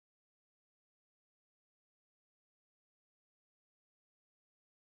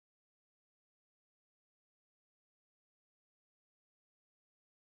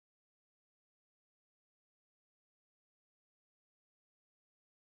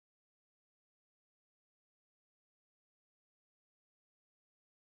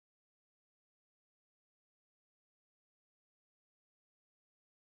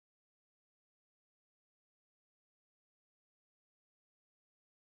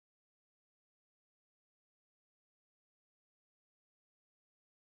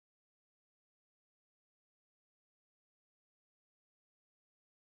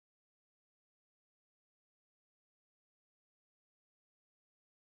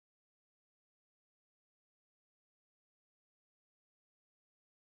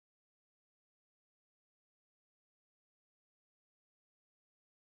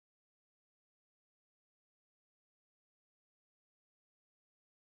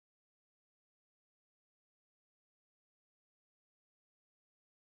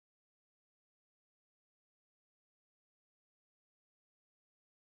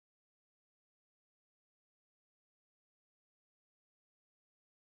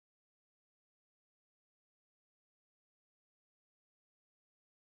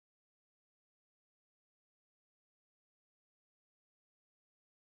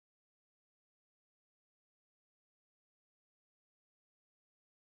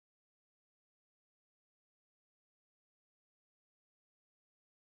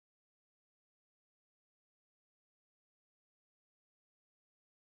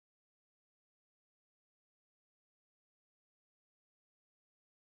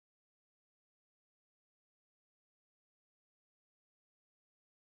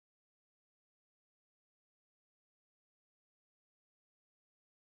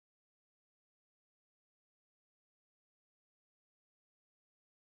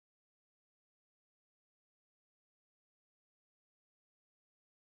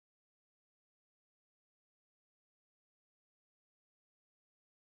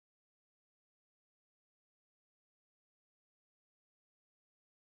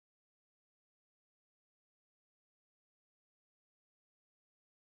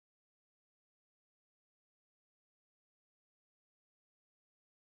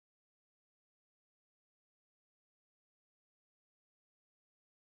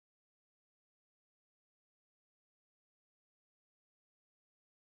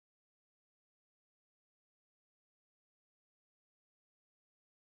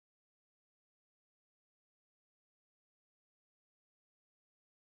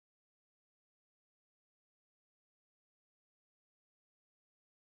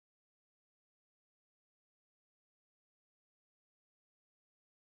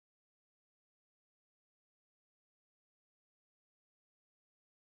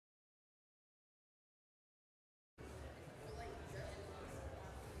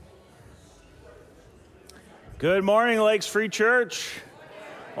Good morning, Lakes Free Church.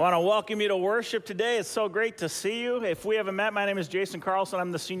 I want to welcome you to worship today. It's so great to see you. If we haven't met, my name is Jason Carlson.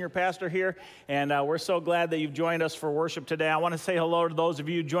 I'm the senior pastor here, and we're so glad that you've joined us for worship today. I want to say hello to those of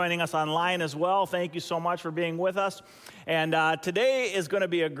you joining us online as well. Thank you so much for being with us. And today is going to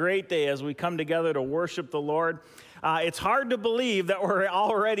be a great day as we come together to worship the Lord. It's hard to believe that we're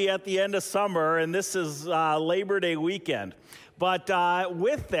already at the end of summer, and this is Labor Day weekend. But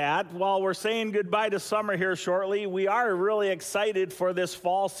with that, while we're saying goodbye to summer here shortly, we are really excited for this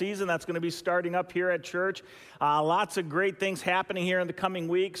fall season that's going to be starting up here at church. Lots of great things happening here in the coming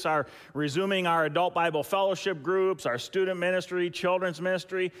weeks. Resuming our adult Bible fellowship groups, our student ministry, children's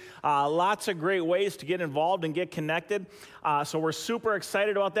ministry. Lots of great ways to get involved and get connected. So we're super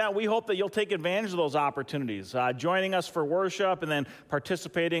excited about that. We hope that you'll take advantage of those opportunities, joining us for worship and then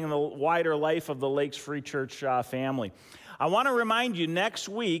participating in the wider life of the Lakes Free Church family. I want to remind you, next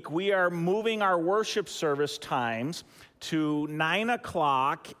week we are moving our worship service times to 9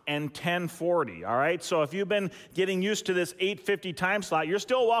 o'clock and 10:40, all right? So if you've been getting used to this 8:50 time slot, you're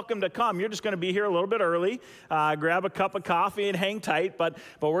still welcome to come. You're just going to be here a little bit early, grab a cup of coffee and hang tight, but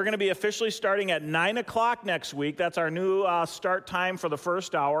we're going to be officially starting at 9 o'clock next week. That's our new start time for the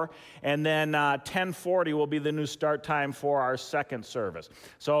first hour, and then 10:40 will be the new start time for our second service.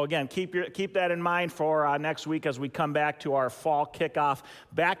 So again, keep that in mind for next week as we come back to our fall kickoff,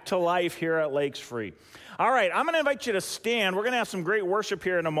 back to life here at Lakes Free. All right, I'm going to invite you to stand. We're going to have some great worship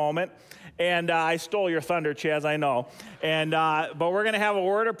here in a moment. And I stole your thunder, Chaz, I know. But we're going to have a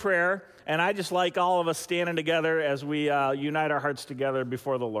word of prayer. And I just like all of us standing together as we unite our hearts together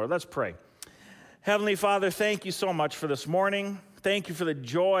before the Lord. Let's pray. Heavenly Father, thank you so much for this morning. Thank you for the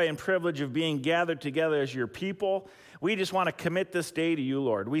joy and privilege of being gathered together as your people. We just want to commit this day to you,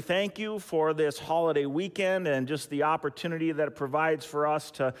 Lord. We thank you for this holiday weekend and just the opportunity that it provides for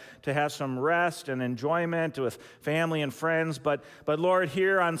us to have some rest and enjoyment with family and friends. But Lord,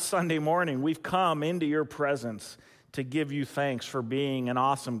 here on Sunday morning, we've come into your presence to give you thanks for being an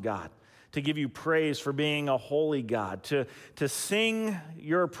awesome God, to give you praise for being a holy God, to sing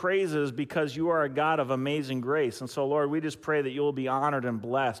your praises because you are a God of amazing grace. And so, Lord, we just pray that you will be honored and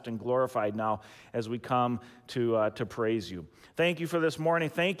blessed and glorified now as we come to praise you. Thank you for this morning.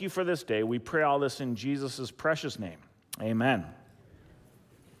 Thank you for this day. We pray all this in Jesus' precious name. Amen.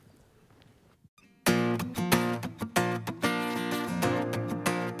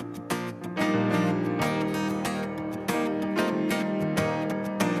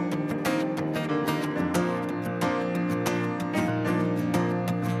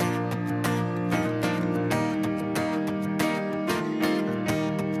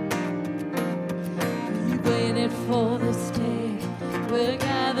 For this day, we're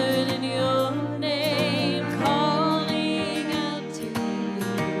gathered in your name, calling out to you.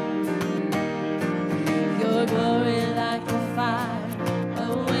 Your glory like a fire,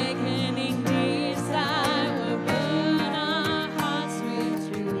 awakening desire, will burn our hearts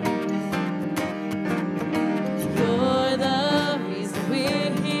with truth. You're the reason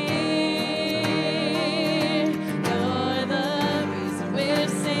we're here. You're the reason we're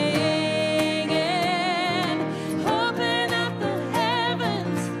singing. Open up the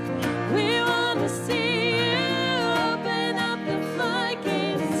heavens. We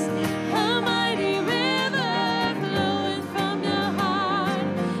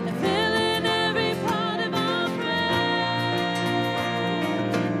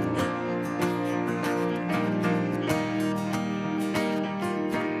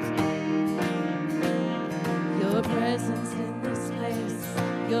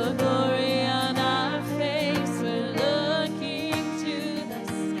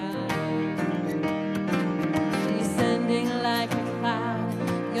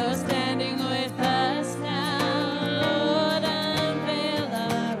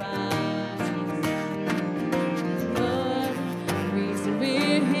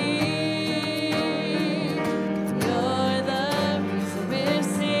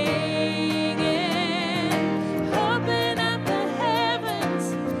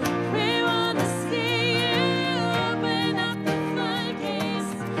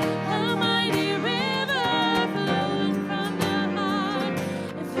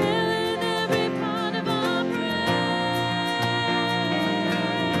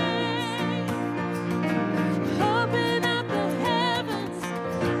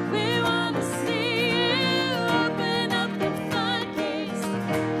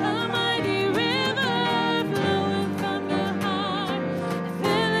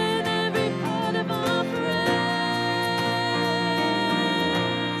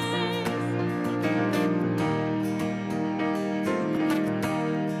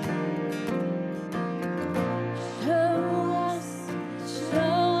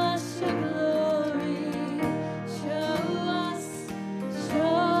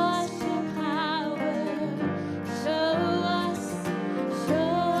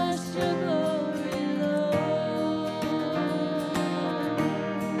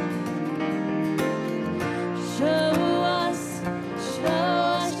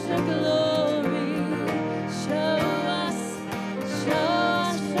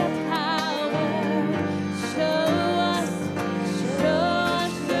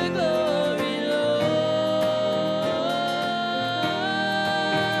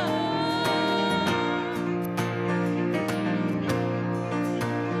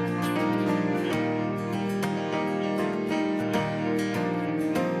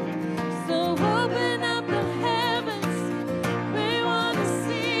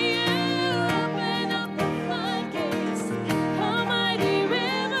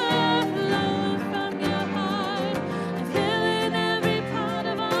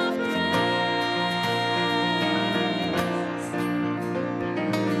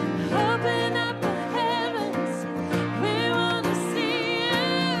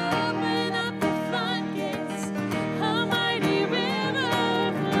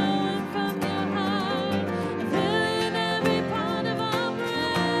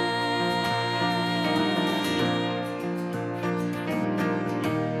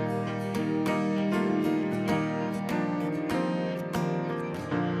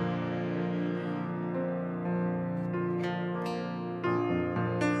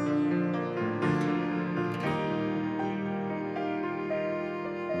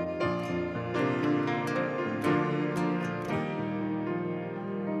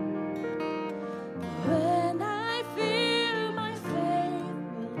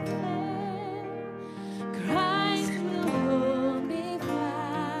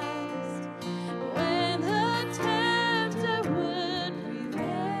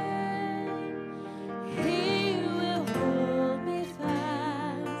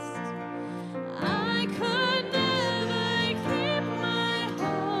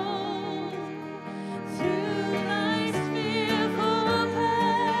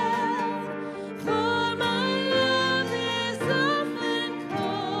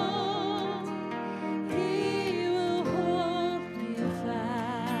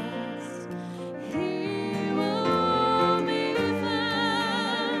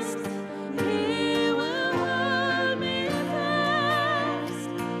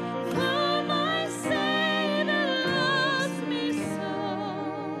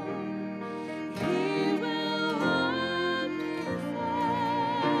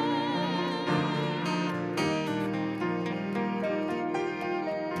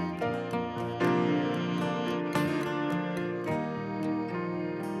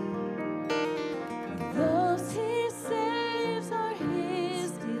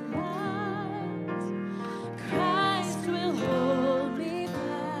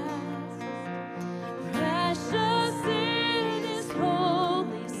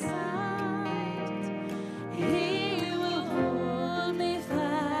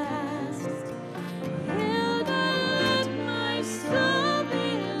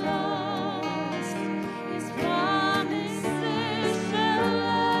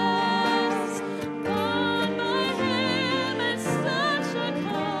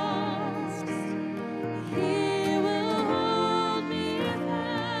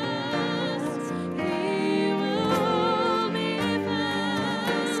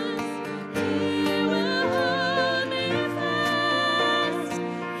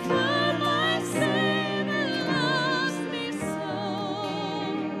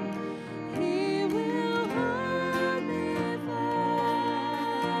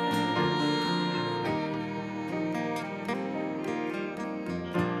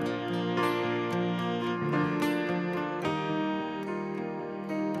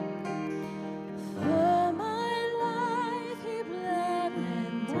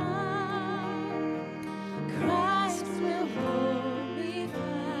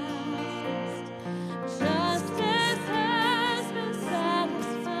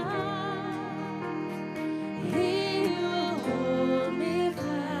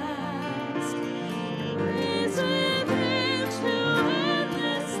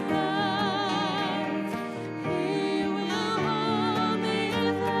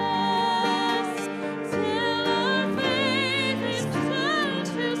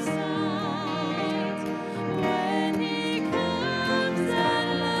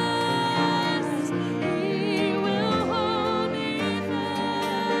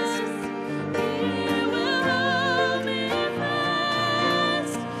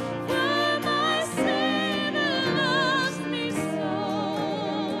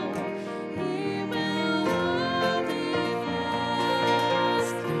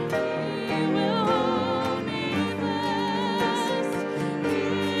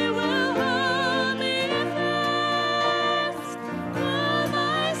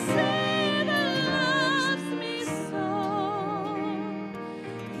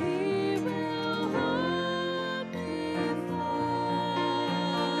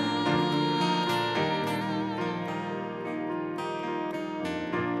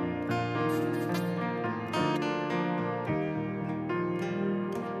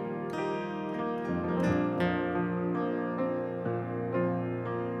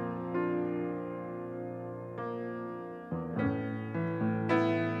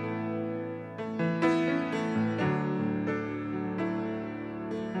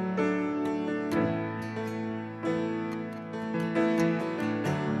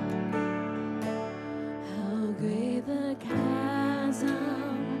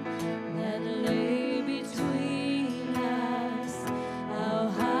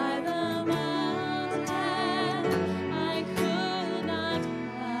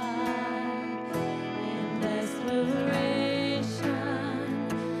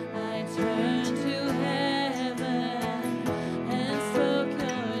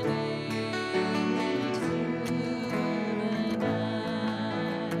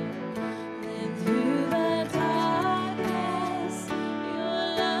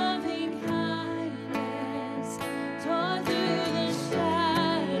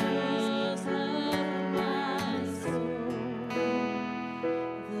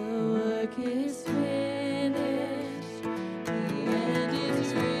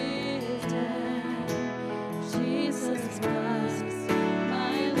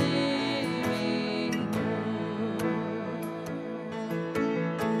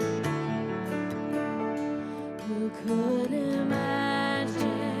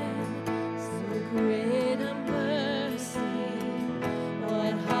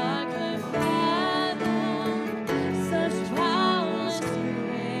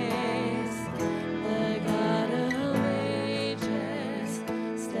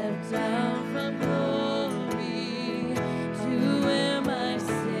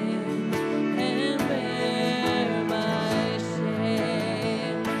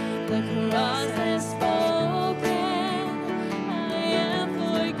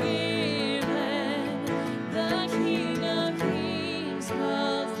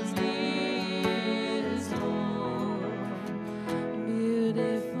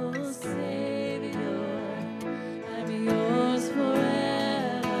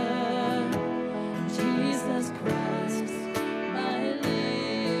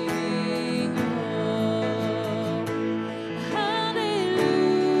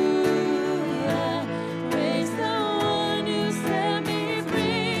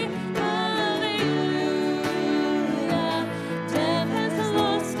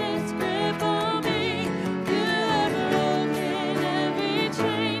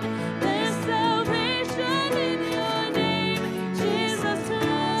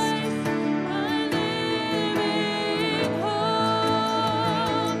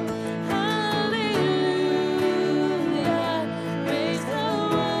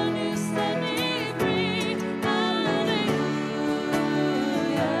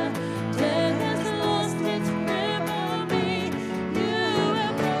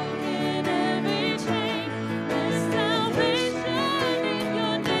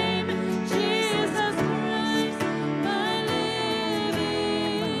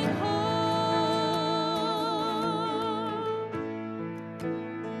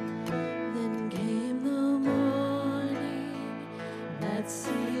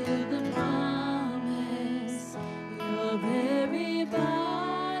seal the promise. Your very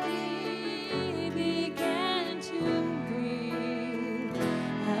body began to breathe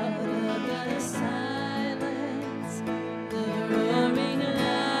out of the silence. The roaring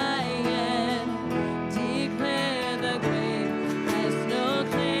lion declared the grave has no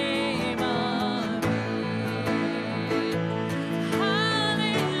claim on me.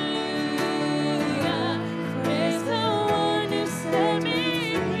 Hallelujah, praise the one who set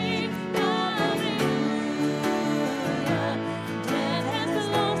me free. Hallelujah, death has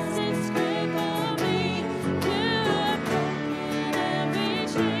lost its grip on me. You have broken every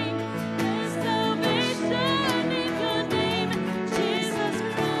chain. There's salvation in your name, Jesus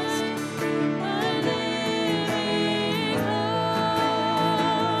Christ, my living hope.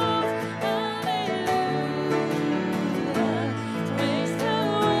 Hallelujah, praise the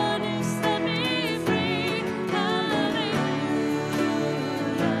one who set me free. Hallelujah,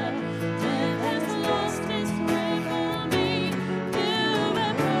 death has lost its grip on me. You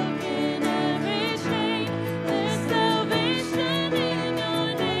have broken every chain. There's salvation in your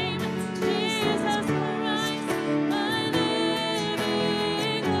name, Jesus Christ, my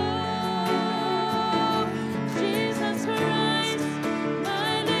living hope. Jesus Christ,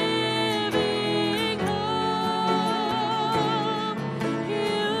 my living hope.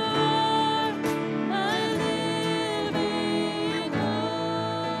 You are my living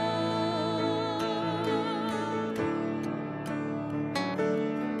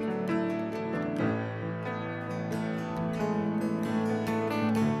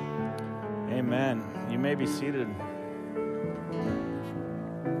Amen. You may be seated.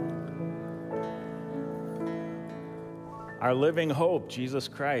 Our living hope, Jesus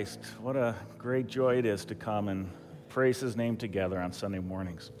Christ. What a great joy it is to come and praise his name together on Sunday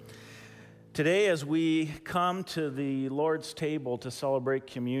mornings. Today, as we come to the Lord's table to celebrate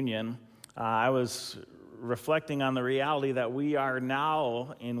communion, I was reflecting on the reality that we are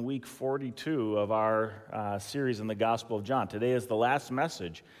now in week 42 of our series in the Gospel of John. Today is the last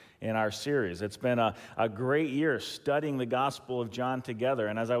message in our series. It's been a great year studying the Gospel of John together.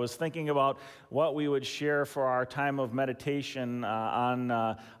 And as I was thinking about what we would share for our time of meditation on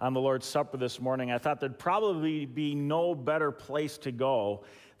the Lord's Supper this morning, I thought there'd probably be no better place to go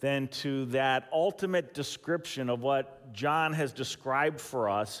than to that ultimate description of what John has described for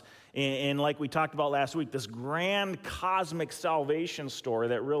us in, like we talked about last week, this grand cosmic salvation story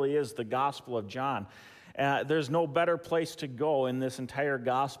that really is the Gospel of John. There's no better place to go in this entire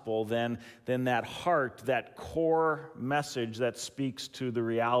gospel than that heart, that core message that speaks to the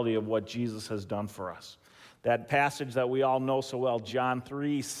reality of what Jesus has done for us. That passage that we all know so well, John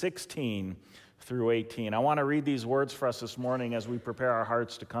 3:16 through 18. I want to read these words for us this morning as we prepare our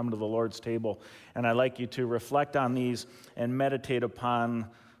hearts to come to the Lord's table. And I'd like you to reflect on these and meditate upon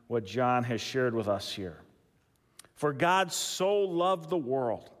what John has shared with us here. For God so loved the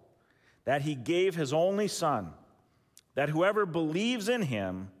world that he gave his only Son, that whoever believes in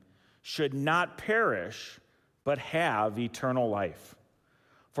him should not perish, but have eternal life.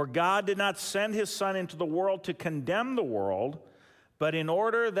 For God did not send his Son into the world to condemn the world, but in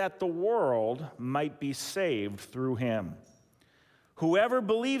order that the world might be saved through him. Whoever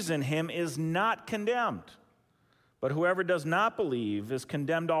believes in him is not condemned, but whoever does not believe is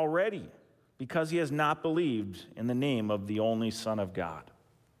condemned already, because he has not believed in the name of the only Son of God.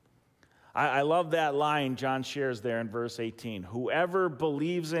 I love that line John shares there in verse 18. Whoever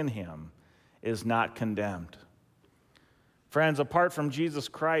believes in him is not condemned. Friends, apart from Jesus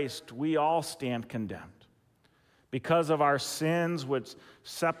Christ, we all stand condemned because of our sins which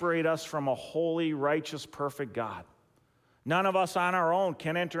separate us from a holy, righteous, perfect God. None of us on our own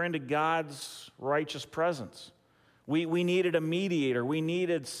can enter into God's righteous presence. We needed a mediator. We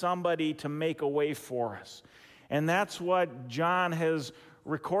needed somebody to make a way for us. And that's what John has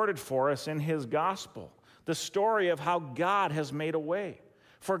recorded for us in his gospel, the story of how God has made a way.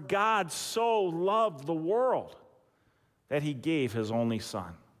 For God so loved the world that he gave his only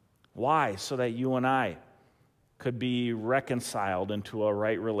Son. Why? So that you and I could be reconciled into a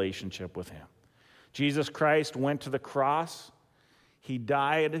right relationship with him. Jesus Christ went to the cross. He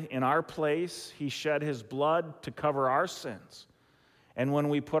died in our place. He shed his blood to cover our sins. And when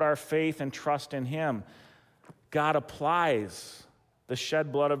we put our faith and trust in him, God applies the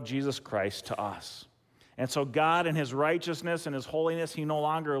shed blood of Jesus Christ to us. And so God, in his righteousness and his holiness, he no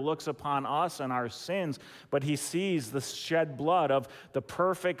longer looks upon us and our sins, but he sees the shed blood of the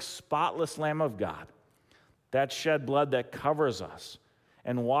perfect, spotless Lamb of God. That shed blood that covers us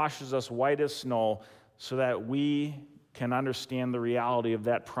and washes us white as snow, so that we can understand the reality of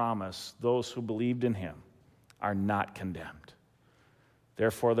that promise. Those who believed in him are not condemned.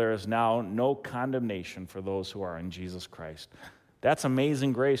 Therefore, there is now no condemnation for those who are in Jesus Christ. That's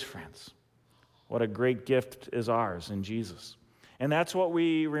amazing grace, friends. What a great gift is ours in Jesus. And that's what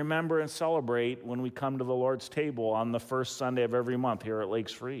we remember and celebrate when we come to the Lord's table on the first Sunday of every month here at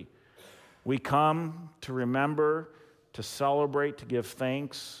Lakes Free. We come to remember, to celebrate, to give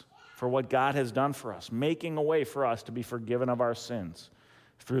thanks for what God has done for us, making a way for us to be forgiven of our sins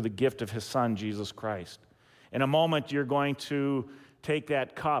through the gift of his Son, Jesus Christ. In a moment, you're going to take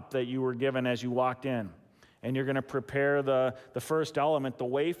that cup that you were given as you walked in, and you're going to prepare the first element, the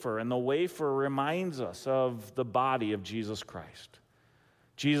wafer. And the wafer reminds us of the body of Jesus Christ.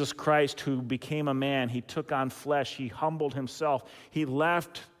 Jesus Christ, who became a man, he took on flesh, he humbled himself, he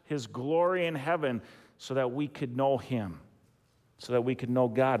left his glory in heaven so that we could know him, so that we could know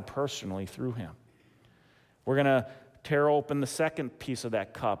God personally through him. We're going to tear open the second piece of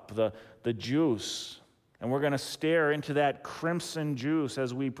that cup, the juice. And we're going to stare into that crimson juice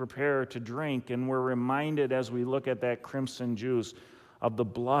as we prepare to drink. And we're reminded as we look at that crimson juice of the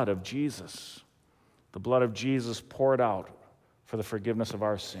blood of Jesus. The blood of Jesus poured out for the forgiveness of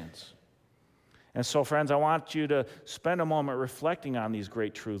our sins. And so, friends, I want you to spend a moment reflecting on these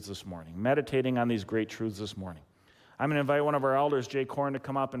great truths this morning, meditating on these great truths this morning. I'm going to invite one of our elders, Jake Horn, to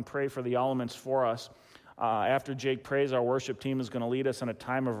come up and pray for the elements for us. After Jake prays, our worship team is going to lead us in a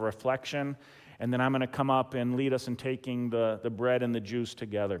time of reflection. And then I'm going to come up and lead us in taking the bread and the juice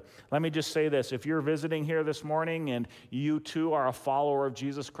together. Let me just say this. If you're visiting here this morning and you too are a follower of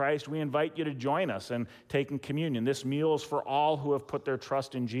Jesus Christ, we invite you to join us in taking communion. This meal is for all who have put their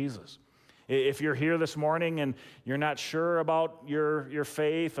trust in Jesus. If you're here this morning and you're not sure about your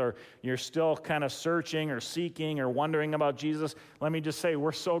faith, or you're still kind of searching or seeking or wondering about Jesus, let me just say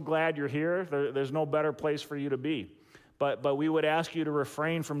we're so glad you're here. There's no better place for you to be. But we would ask you to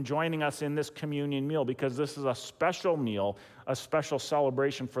refrain from joining us in this communion meal, because this is a special meal, a special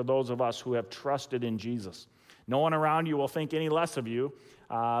celebration for those of us who have trusted in Jesus. No one around you will think any less of you,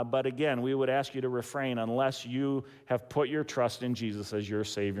 but again, we would ask you to refrain unless you have put your trust in Jesus as your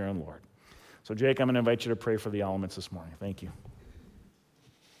Savior and Lord. So Jake, I'm going to invite you to pray for the elements this morning. Thank you.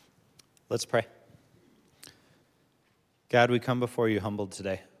 Let's pray. God, we come before you humbled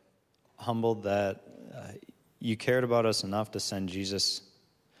today, humbled that you cared about us enough to send Jesus,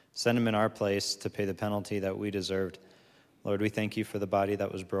 send him in our place to pay the penalty that we deserved. Lord, we thank you for the body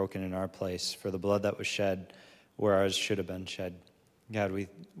that was broken in our place, for the blood that was shed where ours should have been shed. God,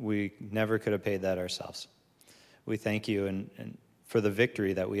 we never could have paid that ourselves. We thank you and for the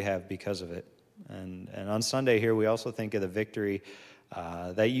victory that we have because of it. And on Sunday here, we also think of the victory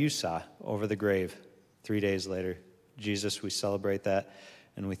that you saw over the grave 3 days later. Jesus, we celebrate that,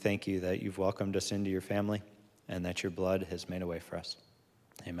 and we thank you that you've welcomed us into your family and that your blood has made a way for us.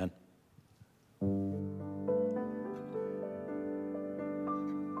 Amen.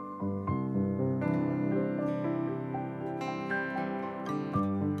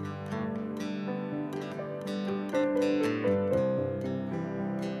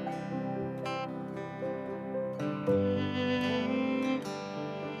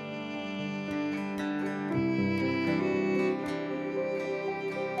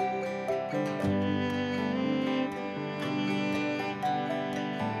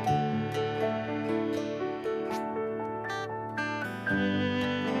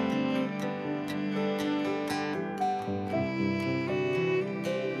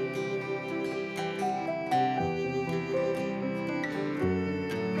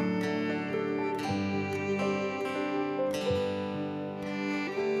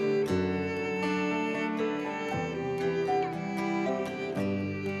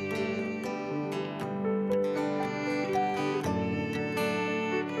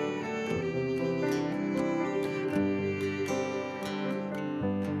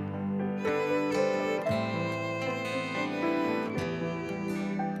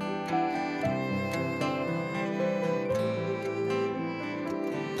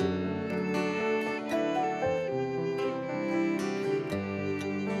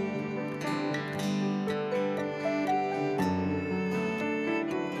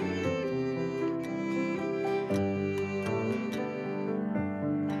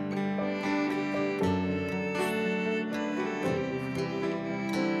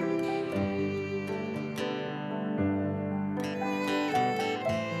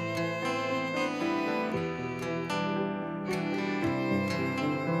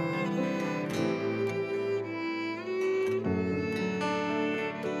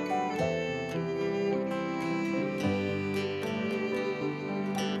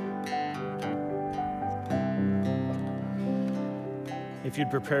 If you'd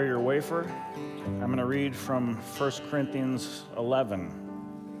prepare your wafer, I'm going to read from 1 Corinthians 11.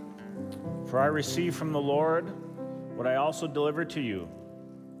 For I received from the Lord what I also delivered to you,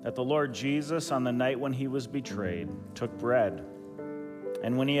 that the Lord Jesus, on the night when he was betrayed, took bread.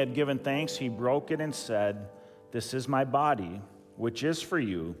 And when he had given thanks, he broke it and said, "This is my body, which is for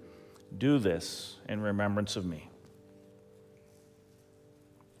you. Do this in remembrance of me."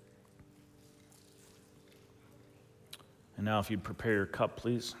 And now if you'd prepare your cup,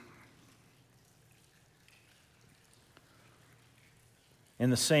 please. In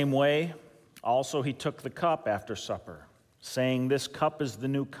the same way, also he took the cup after supper, saying, "This cup is the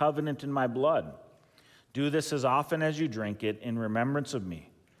new covenant in my blood. Do this as often as you drink it in remembrance of me.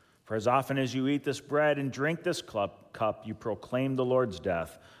 For as often as you eat this bread and drink this cup, you proclaim the Lord's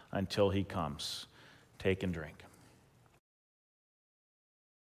death until he comes." Take and drink.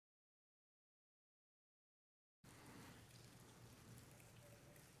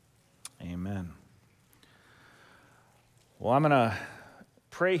 Amen. Well, I'm going to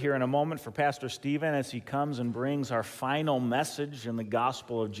pray here in a moment for Pastor Stephen as he comes and brings our final message in the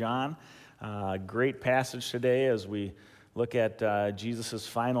Gospel of John. Great passage today as we look at Jesus'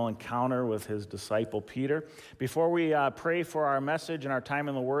 final encounter with his disciple Peter. Before we pray for our message and our time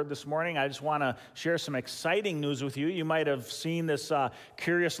in the Word this morning, I just want to share some exciting news with you. You might have seen this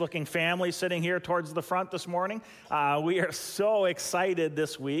curious-looking family sitting here towards the front this morning. We are so excited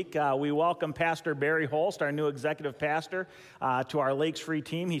this week. We welcome Pastor Barry Holst, our new executive pastor, to our Lakes Free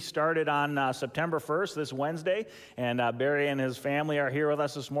team. He started on September 1st, this Wednesday, and Barry and his family are here with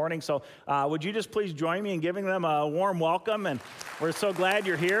us this morning. So would you just please join me in giving them a warm welcome? And we're so glad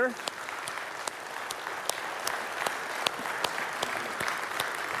you're here.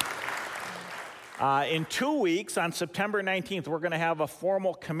 In 2 weeks, on September 19th, we're going to have a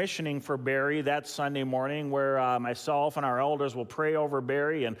formal commissioning for Barry that Sunday morning where myself and our elders will pray over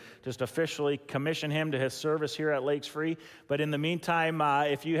Barry and just officially commission him to his service here at Lakes Free. But in the meantime,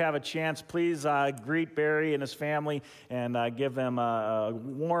 if you have a chance, please greet Barry and his family and give them a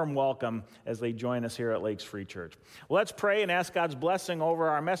warm welcome as they join us here at Lakes Free Church. Well, let's pray and ask God's blessing over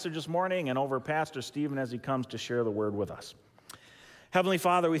our message this morning and over Pastor Stephen as he comes to share the word with us. Heavenly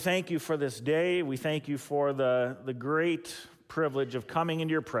Father, we thank you for this day. We thank you for the great privilege of coming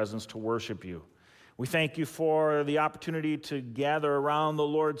into your presence to worship you. We thank you for the opportunity to gather around the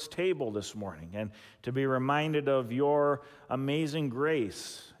Lord's table this morning and to be reminded of your amazing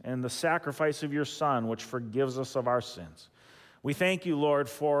grace and the sacrifice of your Son, which forgives us of our sins. We thank you, Lord,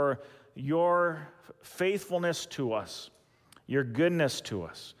 for your faithfulness to us, your goodness to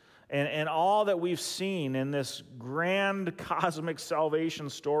us, and all that we've seen in this grand cosmic salvation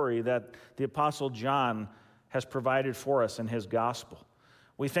story that the Apostle John has provided for us in his gospel.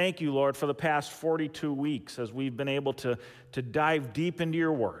 We thank you, Lord, for the past 42 weeks as we've been able to dive deep into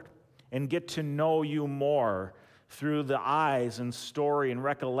your word and get to know you more through the eyes and story and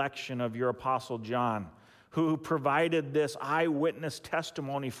recollection of your Apostle John, who provided this eyewitness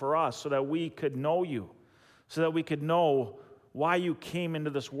testimony for us so that we could know you, so that we could know why you came into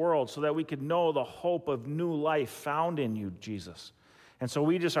this world, so that we could know the hope of new life found in you, Jesus. And so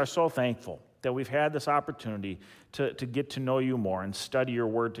we just are so thankful that we've had this opportunity to get to know you more and study your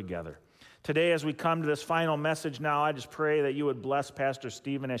word together. Today, as we come to this final message now, I just pray that you would bless Pastor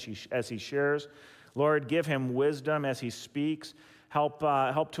Stephen as he shares. Lord, give him wisdom as he speaks. Help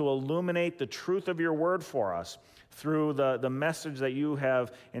to illuminate the truth of your word for us through the message that you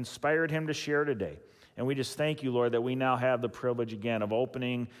have inspired him to share today. And we just thank you, Lord, that we now have the privilege again of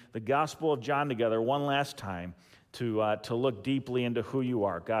opening the Gospel of John together one last time to look deeply into who you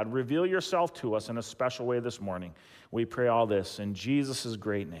are. God, reveal yourself to us in a special way this morning. We pray all this in Jesus'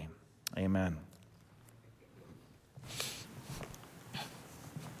 great name. Amen.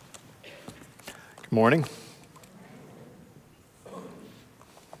 Good morning.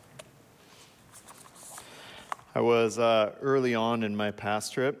 I was early on in my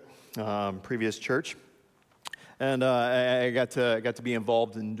pastorate, previous church, and I got to be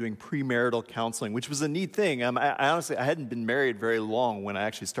involved in doing premarital counseling, which was a neat thing. I honestly hadn't been married very long when I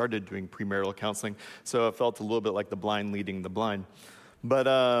actually started doing premarital counseling, so it felt a little bit like the blind leading the blind. But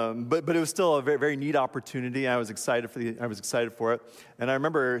it was still a very, very neat opportunity. I was excited for it, and I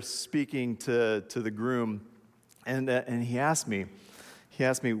remember speaking to the groom, and he asked me,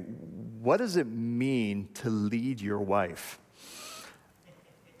 what does it mean to lead your wife?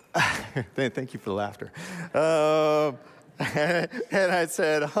 Thank you for the laughter. And I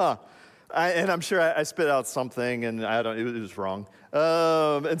said, and I'm sure I spit out something, and it was wrong.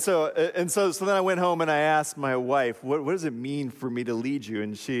 And so then I went home and I asked my wife, what does it mean for me to lead you?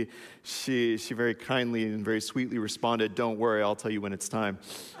 And she very kindly and very sweetly responded, "Don't worry, I'll tell you when it's time."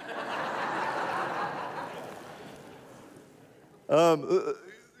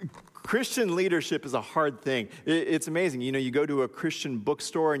 Christian leadership is a hard thing. It's amazing. You know, you go to a Christian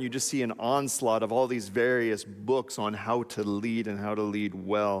bookstore and you just see an onslaught of all these various books on how to lead and how to lead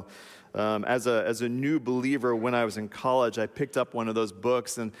well. As a new believer, when I was in college, I picked up one of those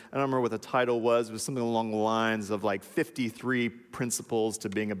books, and I don't remember what the title was. It was something along the lines of like 53 Principles to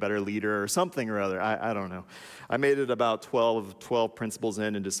Being a Better Leader or something or other. I don't know. I made it about 12 principles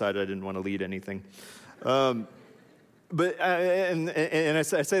in and decided I didn't want to lead anything. But I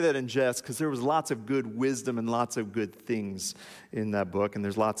say that in jest because there was lots of good wisdom and lots of good things in that book, and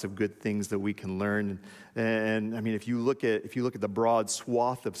there's lots of good things that we can learn. And I mean, if you look at the broad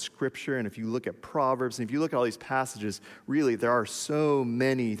swath of Scripture, and if you look at Proverbs, and if you look at all these passages, really there are so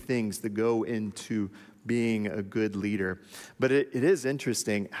many things that go into being a good leader. But it is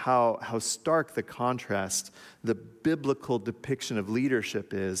interesting how stark the contrast, the biblical depiction of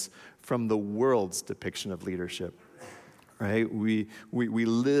leadership is from the world's depiction of leadership. Right? We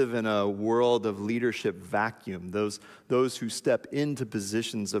live in a world of leadership vacuum. Those who step into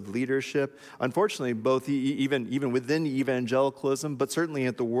positions of leadership, unfortunately, both even within evangelicalism, but certainly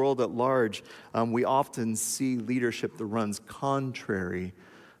at the world at large, we often see leadership that runs contrary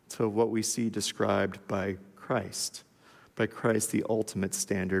to what we see described by Christ. By Christ, the ultimate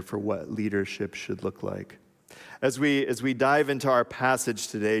standard for what leadership should look like. As we dive into our passage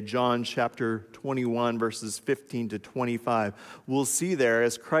today, John chapter 21, verses 15 to 25, we'll see there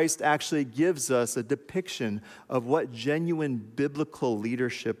as Christ actually gives us a depiction of what genuine biblical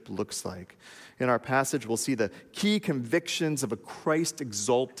leadership looks like. In our passage, we'll see the key convictions of a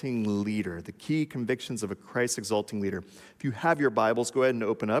Christ-exalting leader. The key convictions of a Christ-exalting leader. If you have your Bibles, go ahead and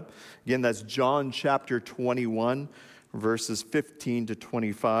open up. Again, that's John chapter 21, verses 15 to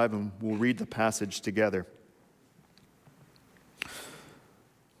 25, and we'll read the passage together.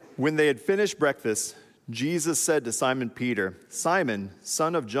 When they had finished breakfast, Jesus said to Simon Peter, "Simon,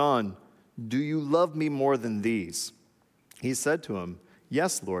 son of John, do you love me more than these?" He said to him,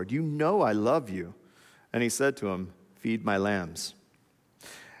 "Yes, Lord, you know I love you." And he said to him, "Feed my lambs."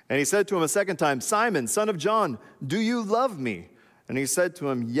 And he said to him a second time, "Simon, son of John, do you love me?" And he said to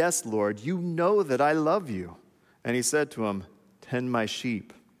him, "Yes, Lord, you know that I love you." And he said to him, "Tend my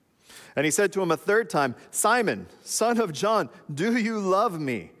sheep." And he said to him a third time, "Simon, son of John, do you love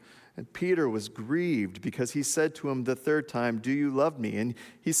me?" And Peter was grieved because he said to him the third time, "Do you love me?" And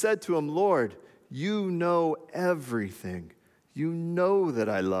he said to him, "Lord, you know everything. You know that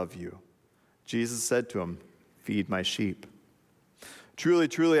I love you." Jesus said to him, "Feed my sheep. Truly,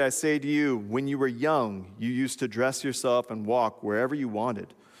 truly, I say to you, when you were young, you used to dress yourself and walk wherever you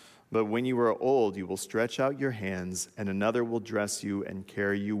wanted. But when you are old, you will stretch out your hands, and another will dress you and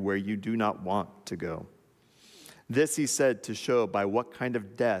carry you where you do not want to go." This he said to show by what kind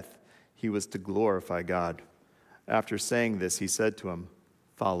of death he was to glorify God. After saying this, he said to him,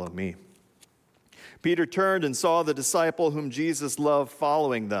 "Follow me." Peter turned and saw the disciple whom Jesus loved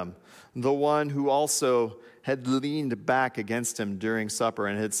following them, the one who also had leaned back against him during supper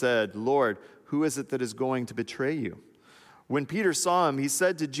and had said, "Lord, who is it that is going to betray you?" When Peter saw him, he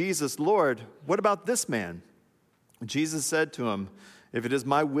said to Jesus, "Lord, what about this man?" Jesus said to him, "If it is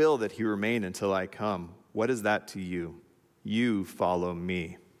my will that he remain until I come, what is that to you? You follow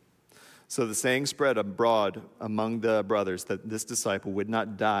me." So the saying spread abroad among the brothers that this disciple would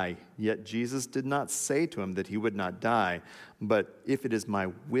not die. Yet Jesus did not say to him that he would not die, but if it is my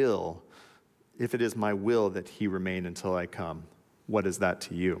will that he remain until I come, what is that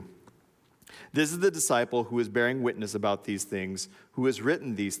to you? This is the disciple who is bearing witness about these things, who has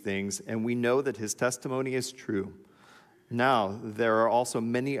written these things, and we know that his testimony is true. Now, there are also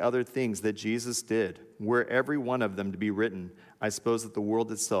many other things that Jesus did. Were every one of them to be written, I suppose that the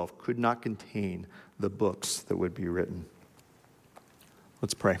world itself could not contain the books that would be written.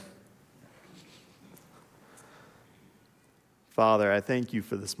 Let's pray. Father, I thank you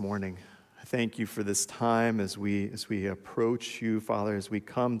for this morning. I thank you for this time as we approach you, Father, as we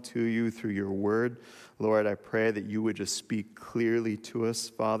come to you through your word. Lord, I pray that you would just speak clearly to us,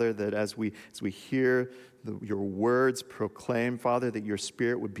 Father, that as we hear your words proclaim, Father, that your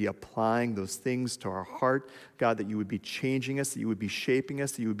Spirit would be applying those things to our heart. God, that you would be changing us, that you would be shaping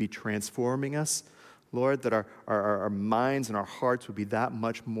us, that you would be transforming us. Lord, that our minds and our hearts would be that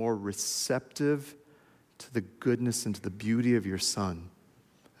much more receptive to the goodness and to the beauty of your Son.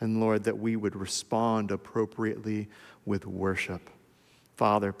 And Lord, that we would respond appropriately with worship.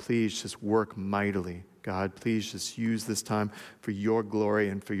 Father, please just work mightily. God, please just use this time for your glory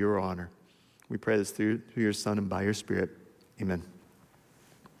and for your honor. We pray this through your Son and by your Spirit. Amen.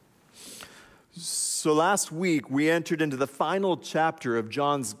 So last week, we entered into the final chapter of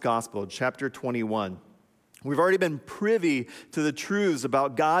John's Gospel, chapter 21. We've already been privy to the truths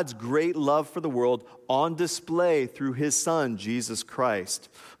about God's great love for the world on display through his Son, Jesus Christ,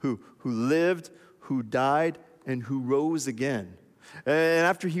 who lived, who died, and who rose again. And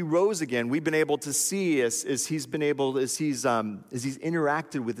after he rose again, we've been able to see as he's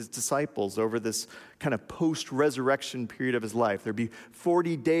interacted with his disciples over this kind of post-resurrection period of his life. There'd be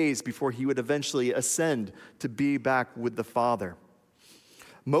 40 days before he would eventually ascend to be back with the Father.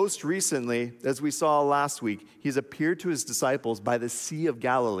 Most recently, as we saw last week, he's appeared to his disciples by the Sea of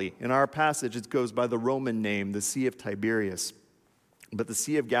Galilee. In our passage, it goes by the Roman name, the Sea of Tiberias. But the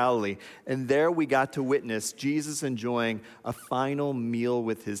Sea of Galilee. And there we got to witness Jesus enjoying a final meal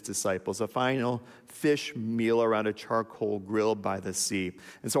with his disciples, a final fish meal around a charcoal grill by the sea.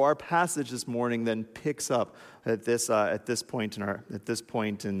 And so our passage this morning then picks up at this point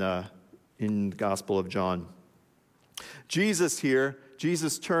in the Gospel of John.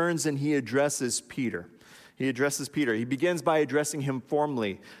 Jesus turns and he addresses Peter. He begins by addressing him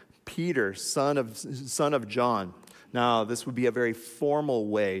formally. Peter, son of John. Now, this would be a very formal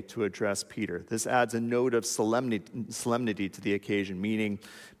way to address Peter. This adds a note of solemnity to the occasion,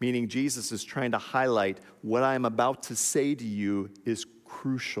 meaning Jesus is trying to highlight what I'm about to say to you is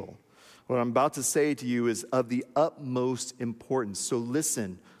crucial. What I'm about to say to you is of the utmost importance. So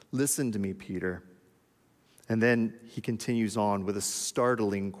listen to me, Peter. And then he continues on with a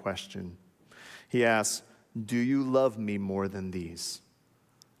startling question. He asks, do you love me more than these?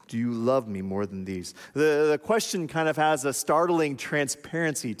 Do you love me more than these? The question kind of has a startling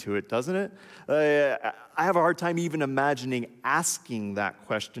transparency to it, doesn't it? I have a hard time even imagining asking that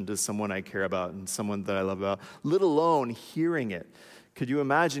question to someone I care about and someone that I love about, let alone hearing it. Could you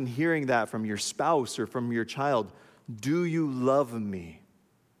imagine hearing that from your spouse or from your child? Do you love me?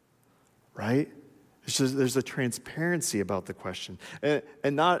 Right? There's a transparency about the question.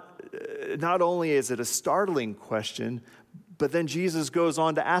 And not only is it a startling question, but then Jesus goes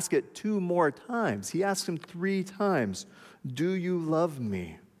on to ask it 2 more times. He asks him 3 times, do you love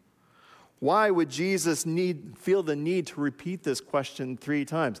me? Why would Jesus feel the need to repeat this question 3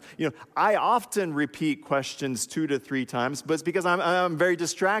 times? I often repeat questions 2 to 3 times, but it's because I'm very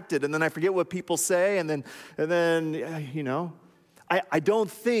distracted, and then I forget what people say, and then I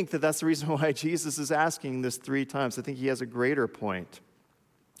don't think that that's the reason why Jesus is asking this 3 times. I think he has a greater point.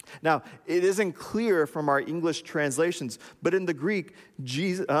 Now, it isn't clear from our English translations, but in the Greek,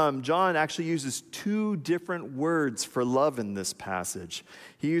 John actually uses 2 different words for love in this passage.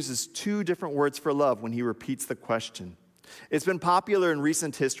 He uses 2 different words for love when he repeats the question. It's been popular in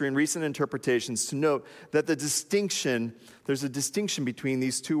recent history and recent interpretations to note that there's a distinction between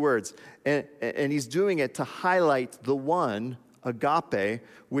these 2 words, and he's doing it to highlight the one, agape,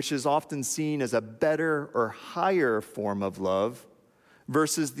 which is often seen as a better or higher form of love,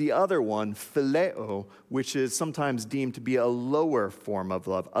 versus the other one, phileo, which is sometimes deemed to be a lower form of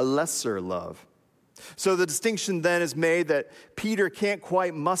love, a lesser love. So the distinction then is made that Peter can't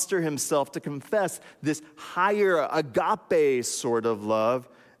quite muster himself to confess this higher agape sort of love,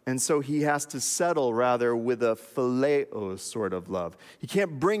 and so he has to settle rather with a phileo sort of love. He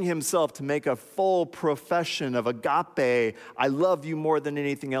can't bring himself to make a full profession of agape. I love you more than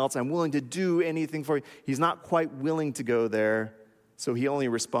anything else. I'm willing to do anything for you. He's not quite willing to go there. So he only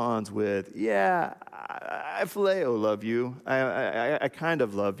responds with, yeah, I phileo love you. I kind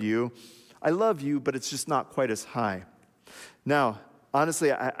of love you. I love you, but it's just not quite as high. Now,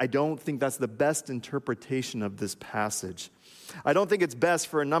 honestly, I don't think that's the best interpretation of this passage. I don't think it's best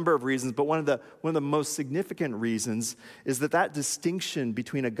for a number of reasons, but one of the most significant reasons is that distinction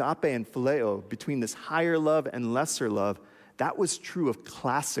between agape and phileo, between this higher love and lesser love, that was true of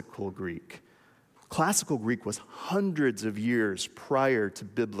classical Greek. Classical Greek was hundreds of years prior to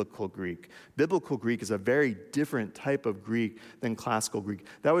Biblical Greek. Biblical Greek is a very different type of Greek than classical Greek.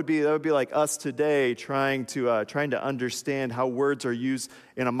 That would be like us today trying to understand how words are used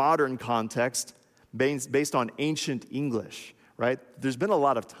in a modern context based on ancient English, right? There's been a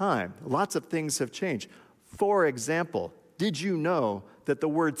lot of time. Lots of things have changed. For example, did you know that the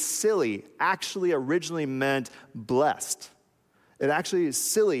word silly actually originally meant blessed?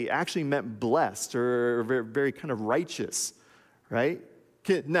 Silly actually meant blessed or very, very kind of righteous, right?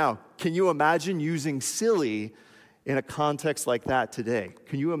 Now, can you imagine using silly in a context like that today?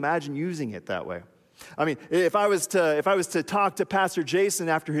 Can you imagine using it that way? I mean, if I was to talk to Pastor Jason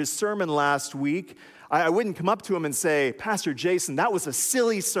after his sermon last week, I wouldn't come up to him and say, Pastor Jason, that was a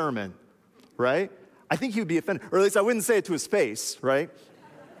silly sermon, right? I think he would be offended, or at least I wouldn't say it to his face, right?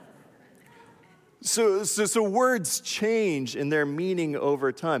 So words change in their meaning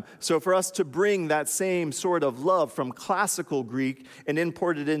over time. So for us to bring that same sort of love from classical Greek and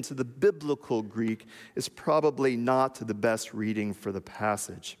import it into the biblical Greek is probably not the best reading for the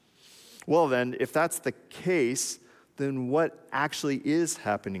passage. Well then, if that's the case, then what actually is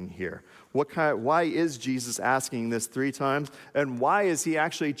happening here? Why is Jesus asking this 3 times? And why is he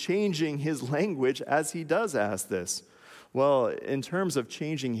actually changing his language as he does ask this? Well, in terms of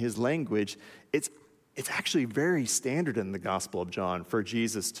changing his language, it's actually very standard in the Gospel of John for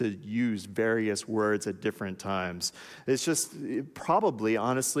Jesus to use various words at different times. It's just probably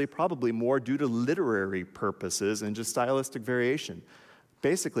more due to literary purposes and just stylistic variation.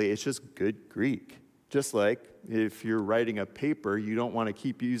 Basically, it's just good Greek. Just like if you're writing a paper, you don't want to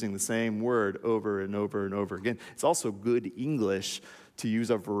keep using the same word over and over and over again. It's also good English to use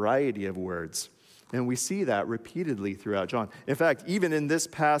a variety of words. And we see that repeatedly throughout John. In fact, even in this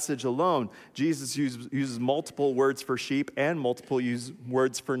passage alone, Jesus uses multiple words for sheep and multiple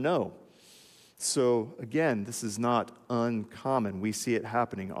words for no. So again, this is not uncommon. We see it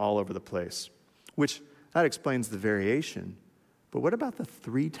happening all over the place, which that explains the variation. But what about the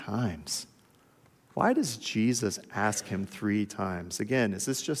 3 times? Why does Jesus ask him 3 times? Again, is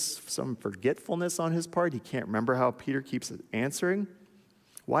this just some forgetfulness on his part? He can't remember how Peter keeps answering?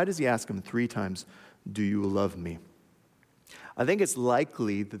 Why does he ask him 3 times, do you love me? I think it's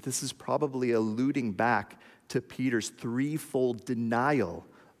likely that this is probably alluding back to Peter's 3-fold denial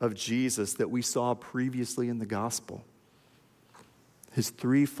of Jesus that we saw previously in the gospel. His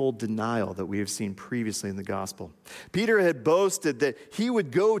 3-fold denial that we have seen previously in the gospel. Peter had boasted that he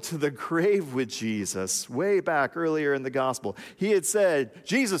would go to the grave with Jesus way back earlier in the gospel. He had said,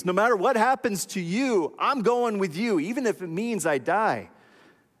 Jesus, no matter what happens to you, I'm going with you, even if it means I die.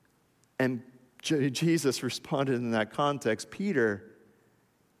 And Jesus responded in that context, Peter,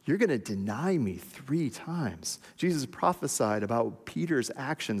 you're going to deny me 3 times. Jesus prophesied about Peter's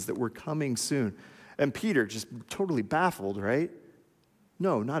actions that were coming soon. And Peter just totally baffled, right?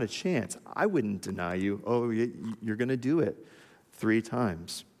 No, not a chance. I wouldn't deny you. Oh, you're going to do it 3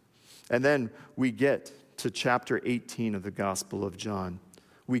 times. And then we get to chapter 18 of the Gospel of John.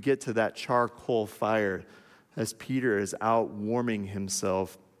 We get to that charcoal fire as Peter is out warming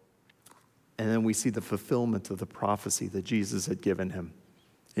himself. And then we see the fulfillment of the prophecy that Jesus had given him.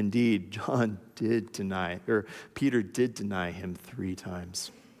 Indeed, Peter did deny him 3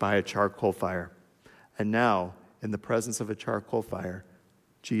 times by a charcoal fire. And now, in the presence of a charcoal fire,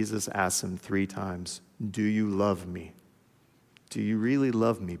 Jesus asks him 3 times, do you love me? Do you really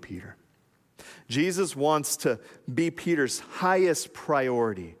love me, Peter? Jesus wants to be Peter's highest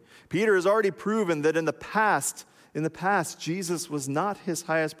priority. Peter has already proven that in the past, Jesus was not his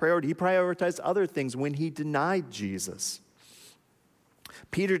highest priority. He prioritized other things when he denied Jesus.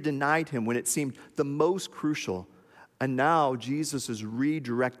 Peter denied him when it seemed the most crucial. And now Jesus is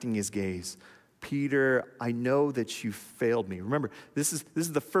redirecting his gaze. Peter, I know that you failed me. Remember, this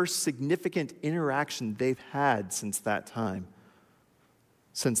is the first significant interaction they've had since that time.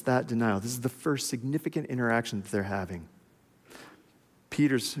 Since that denial. This is the first significant interaction that they're having.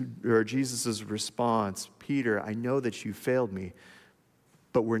 Jesus' response, Peter, I know that you failed me,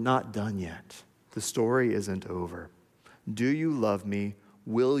 but we're not done yet. The story isn't over. Do you love me?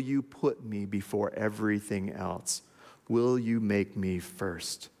 Will you put me before everything else? Will you make me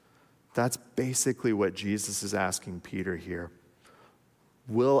first? That's basically what Jesus is asking Peter here.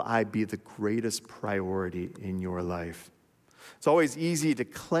 Will I be the greatest priority in your life? It's always easy to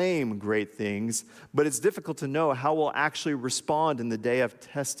claim great things, but it's difficult to know how we'll actually respond in the day of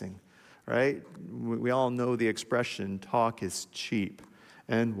testing, right? We all know the expression, talk is cheap.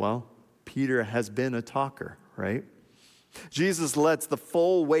 And, well, Peter has been a talker, right? Jesus lets the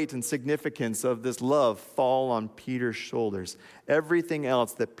full weight and significance of this love fall on Peter's shoulders. Everything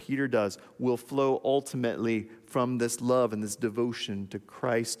else that Peter does will flow ultimately from this love and this devotion to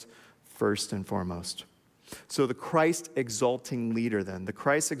Christ first and foremost. So the Christ-exalting leader then, the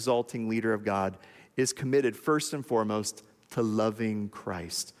Christ-exalting leader of God is committed first and foremost to loving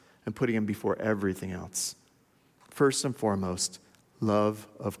Christ and putting him before everything else. First and foremost, love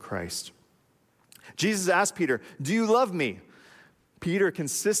of Christ. Jesus asked Peter, do you love me? Peter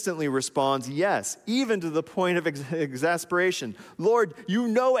consistently responds, yes, even to the point of exasperation. Lord, you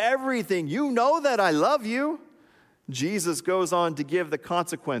know everything. You know that I love you. Jesus goes on to give the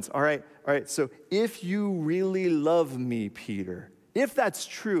consequence. All right, so if you really love me, Peter, if that's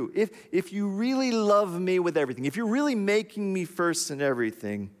true, if you really love me with everything, if you're really making me first in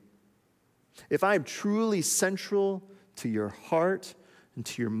everything, if I'm truly central to your heart and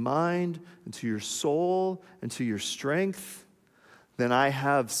to your mind and to your soul and to your strength, then I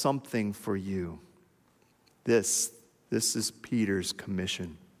have something for you. This is Peter's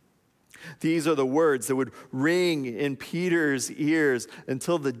commission. These are the words that would ring in Peter's ears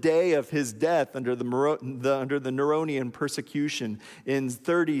until the day of his death under the Neronian persecution in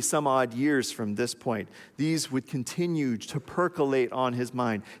 30 some odd years from this point. These would continue to percolate on his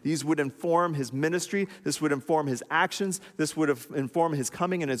mind. These would inform his ministry. This would inform his actions. This would inform his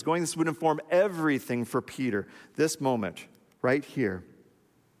coming and his going. This would inform everything for Peter. This moment, right here,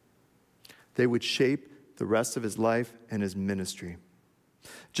 they would shape the rest of his life and his ministry.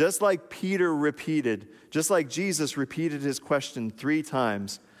 Just like just like Jesus repeated his question 3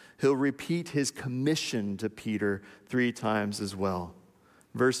 times, he'll repeat his commission to Peter 3 times as well.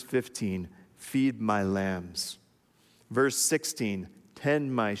 Verse 15, feed my lambs. Verse 16,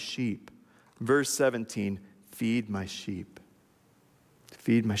 tend my sheep. Verse 17, feed my sheep.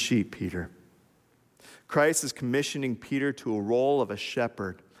 Feed my sheep, Peter. Christ is commissioning Peter to a role of a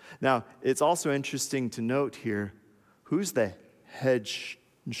shepherd. Now, it's also interesting to note here, who's the head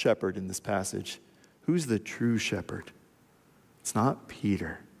shepherd in this passage? Who's the true shepherd? It's not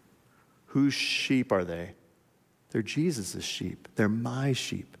Peter. Whose sheep are they? They're Jesus' sheep. They're my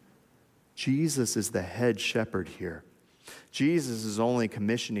sheep. Jesus is the head shepherd here. Jesus is only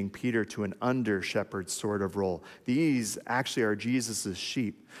commissioning Peter to an under-shepherd sort of role. These actually are Jesus'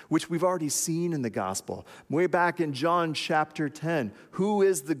 sheep, which we've already seen in the gospel. Way back in John chapter 10, who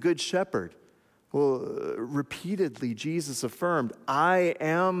is the good shepherd? Well, repeatedly, Jesus affirmed, I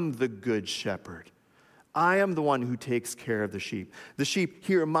am the good shepherd. I am the one who takes care of the sheep. The sheep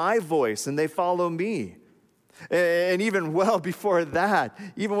hear my voice and they follow me. And even well before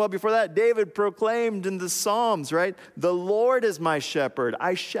that, David proclaimed in the Psalms, right? The Lord is my shepherd,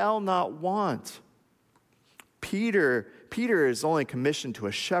 I shall not want. Peter is only commissioned to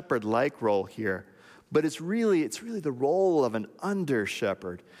a shepherd-like role here, but it's really the role of an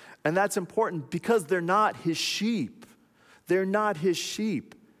under-shepherd. And that's important because they're not his sheep. They're not his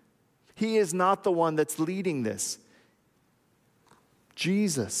sheep. He is not the one that's leading this.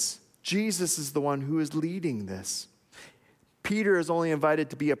 Jesus is the one who is leading this. Peter is only invited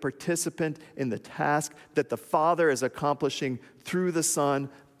to be a participant in the task that the Father is accomplishing through the Son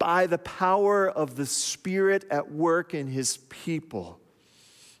by the power of the Spirit at work in his people.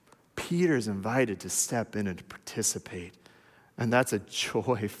 Peter is invited to step in and to participate. And that's a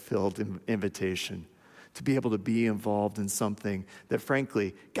joy-filled invitation to be able to be involved in something that,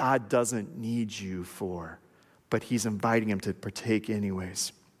 frankly, God doesn't need you for, but he's inviting him to partake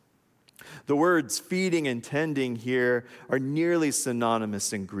anyways. The words feeding and tending here are nearly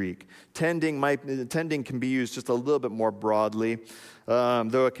synonymous in Greek. Tending can be used just a little bit more broadly,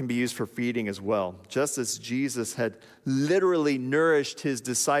 though it can be used for feeding as well. Just as Jesus had literally nourished his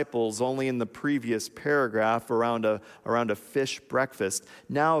disciples only in the previous paragraph around a fish breakfast,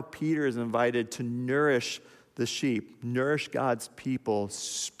 now Peter is invited to nourish the sheep, nourish God's people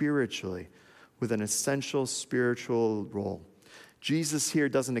spiritually with an essential spiritual role. Jesus here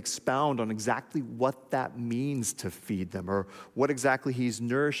doesn't expound on exactly what that means to feed them or what exactly he's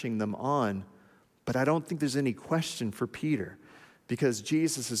nourishing them on, but I don't think there's any question for Peter because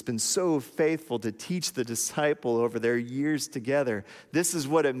Jesus has been so faithful to teach the disciple over their years together. This is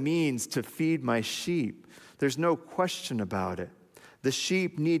what it means to feed my sheep. There's no question about it. The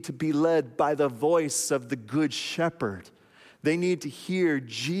sheep need to be led by the voice of the good shepherd. They need to hear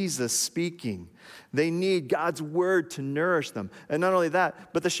Jesus speaking. They need God's word to nourish them. And not only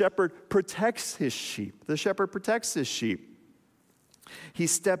that, but the shepherd protects his sheep. The shepherd protects his sheep. He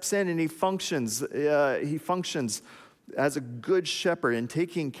steps in and he functions as a good shepherd in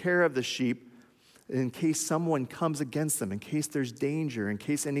taking care of the sheep in case someone comes against them, in case there's danger, in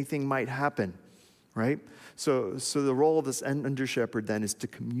case anything might happen, right? So the role of this under shepherd then is to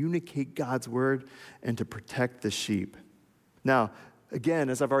communicate God's word and to protect the sheep. Now,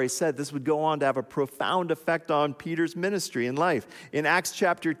 again, as I've already said, this would go on to have a profound effect on Peter's ministry and life. In Acts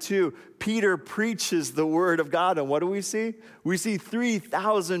chapter 2, Peter preaches the word of God, and what do we see? We see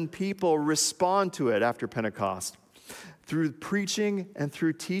 3,000 people respond to it after Pentecost through preaching and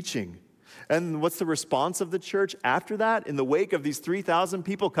through teaching. And what's the response of the church after that? In the wake of these 3,000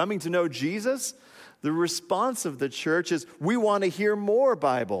 people coming to know Jesus, the response of the church is, we want to hear more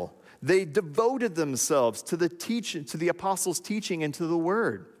Bible. They devoted themselves to the apostles' teaching and to the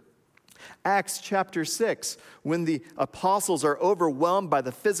word. Acts chapter 6, when the apostles are overwhelmed by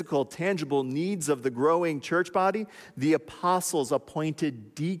the physical, tangible needs of the growing church body, the apostles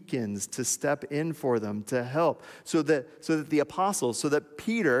appointed deacons to step in for them to help so that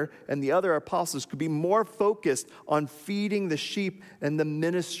Peter and the other apostles could be more focused on feeding the sheep and the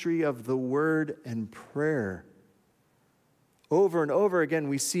ministry of the word and prayer. Over and over again,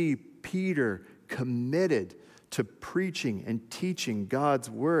 we see Peter committed to preaching and teaching God's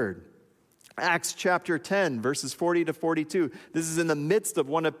word. Acts chapter 10, verses 40 to 42. This is in the midst of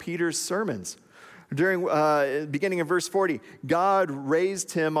one of Peter's sermons. Beginning in verse 40, God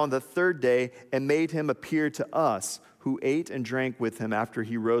raised him on the third day and made him appear to us, who ate and drank with him after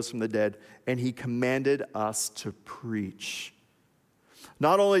he rose from the dead, and he commanded us to preach.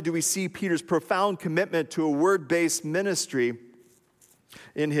 Not only do we see Peter's profound commitment to a word-based ministry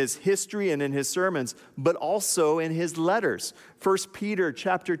in his history and in his sermons, but also in his letters. 1 Peter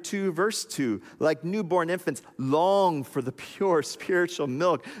chapter 2, verse 2, like newborn infants, long for the pure spiritual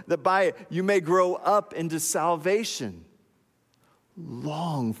milk, that by it you may grow up into salvation.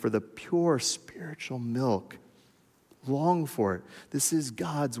 Long for the pure spiritual milk. Long for it. This is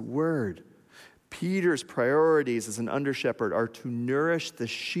God's word. Peter's priorities as an under-shepherd are to nourish the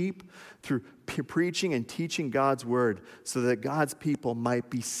sheep through preaching and teaching God's word so that God's people might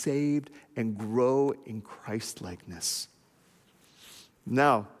be saved and grow in Christ-likeness.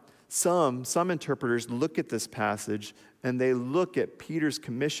 Now, some interpreters look at this passage and they look at Peter's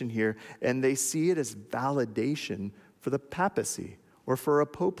commission here and they see it as validation for the papacy or for a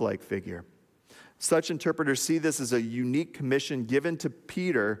pope-like figure. Such interpreters see this as a unique commission given to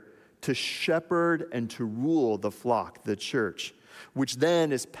Peter to shepherd and to rule the flock, the church, which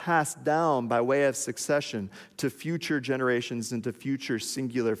then is passed down by way of succession to future generations and to future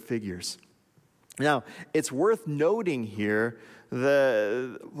singular figures. Now, it's worth noting here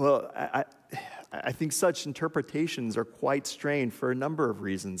I think such interpretations are quite strained for a number of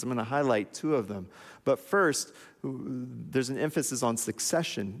reasons. I'm going to highlight two of them. But first, there's an emphasis on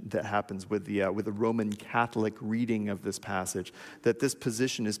succession that happens with the Roman Catholic reading of this passage, that this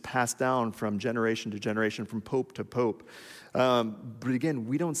position is passed down from generation to generation, from pope to pope. But again,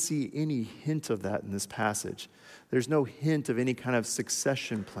 we don't see any hint of that in this passage. There's no hint of any kind of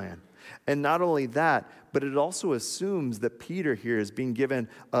succession plan. And not only that, but it also assumes that Peter here is being given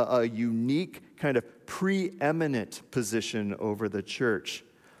a unique kind of preeminent position over the church.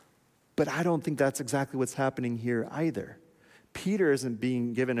 But I don't think that's exactly what's happening here either. Peter isn't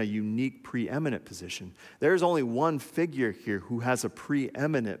being given a unique preeminent position. There's only one figure here who has a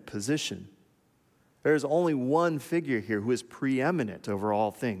preeminent position. There's only one figure here who is preeminent over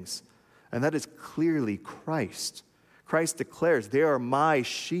all things, and that is clearly Christ. Christ declares, "They are my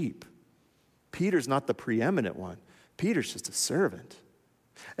sheep." Peter's not the preeminent one. Peter's just a servant.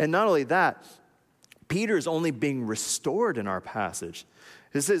 And not only that, Peter's only being restored in our passage.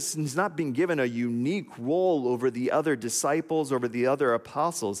 He's not being given a unique role over the other disciples, over the other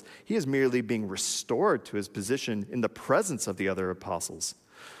apostles. He is merely being restored to his position in the presence of the other apostles.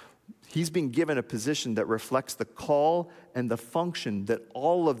 He's being given a position that reflects the call and the function that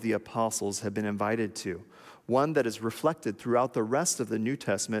all of the apostles have been invited to. One that is reflected throughout the rest of the New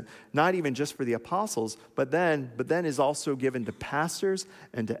Testament, not even just for the apostles, but then is also given to pastors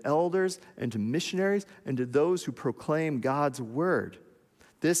and to elders and to missionaries and to those who proclaim God's word.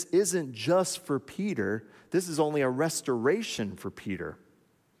 This isn't just for Peter. This is only a restoration for Peter.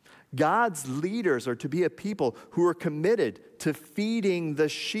 God's leaders are to be a people who are committed to feeding the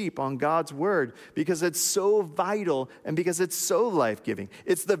sheep on God's word because it's so vital and because it's so life-giving.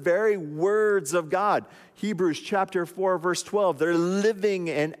 It's the very words of God. Hebrews chapter 4, verse 12, they're living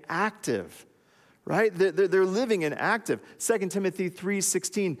and active, right? They're living and active. 2 Timothy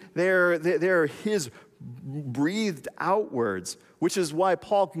 3:16, they're his breathed out words, which is why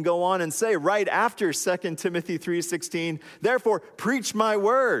Paul can go on and say right after 2 Timothy 3:16, therefore preach my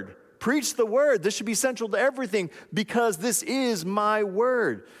word. Preach the word. This should be central to everything because this is my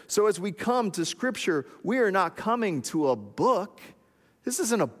word. So as we come to Scripture, we are not coming to a book. This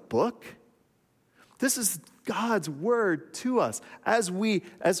isn't a book. This is God's word to us. As we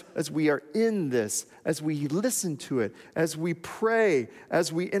are in this, as we listen to it, as we pray,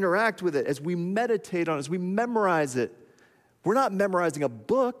 as we interact with it, as we meditate on it, as we memorize it, we're not memorizing a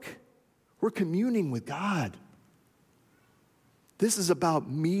book. We're communing with God. This is about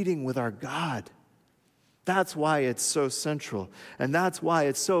meeting with our God. That's why it's so central. And that's why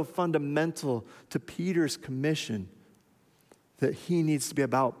it's so fundamental to Peter's commission that he needs to be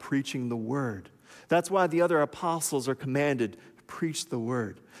about preaching the word. That's why the other apostles are commanded, preach the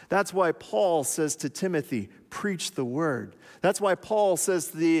word. That's why Paul says to Timothy, preach the word. That's why Paul says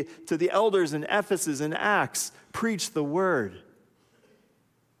to the elders in Ephesus and Acts, preach the word.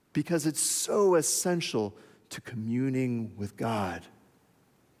 Because it's so essential to communing with God.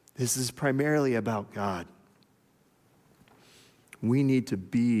 This is primarily about God. We need to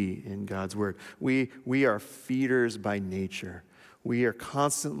be in God's word. We are feeders by nature. We are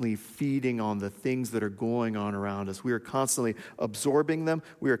constantly feeding on the things that are going on around us. We are constantly absorbing them.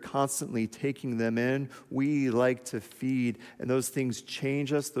 We are constantly taking them in. We like to feed, and those things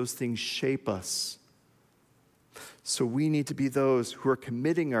change us. Those things shape us. So we need to be those who are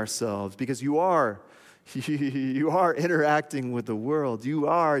committing ourselves, because you are interacting with the world. You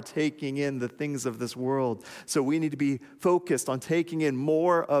are taking in the things of this world. So we need to be focused on taking in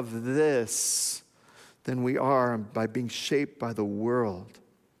more of this than we are by being shaped by the world.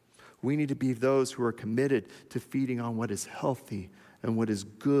 We need to be those who are committed to feeding on what is healthy and what is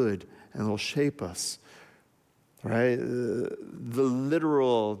good and will shape us. Right? The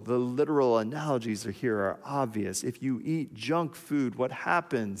literal analogies are here are obvious. If you eat junk food, what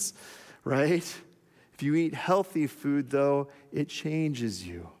happens? Right? If you eat healthy food, though, it changes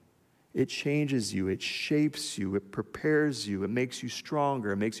you. It changes you. It shapes you. It prepares you. It makes you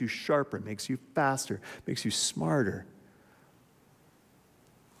stronger. It makes you sharper. It makes you faster. It makes you smarter.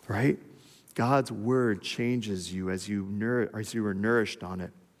 Right? God's word changes you as you are nourished on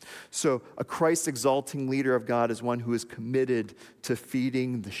it. So a Christ-exalting leader of God is one who is committed to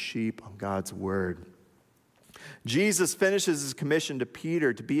feeding the sheep on God's word. Jesus finishes his commission to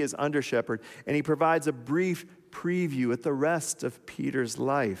Peter to be his under-shepherd, and he provides a brief preview at the rest of Peter's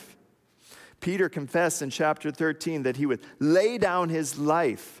life. Peter confessed in chapter 13 that he would lay down his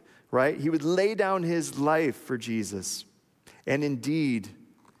life, right? He would lay down his life for Jesus. And indeed,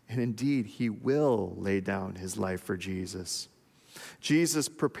 he will lay down his life for Jesus. Jesus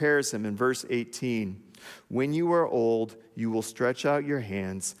prepares him in verse 18. When you are old, you will stretch out your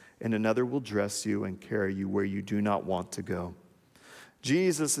hands, and another will dress you and carry you where you do not want to go.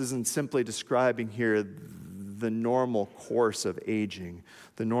 Jesus isn't simply describing here the normal course of aging,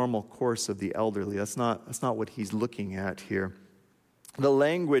 the normal course of the elderly. That's not what he's looking at here. The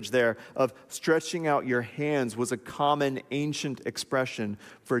language there of stretching out your hands was a common ancient expression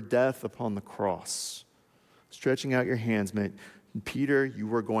for death upon the cross. Stretching out your hands meant, Peter, you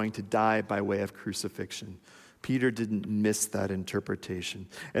were going to die by way of crucifixion. Peter didn't miss that interpretation.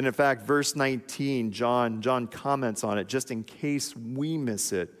 And in fact, verse 19, John comments on it, just in case we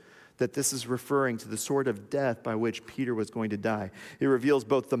miss it, that this is referring to the sort of death by which Peter was going to die. It reveals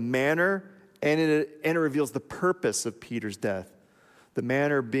both the manner and it reveals the purpose of Peter's death. The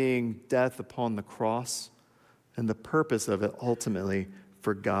manner being death upon the cross, and the purpose of it ultimately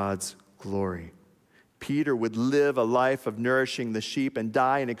for God's glory. Peter would live a life of nourishing the sheep and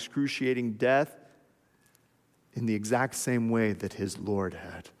die an excruciating death in the exact same way that his Lord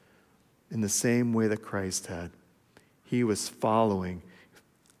had, in the same way that Christ had. He was following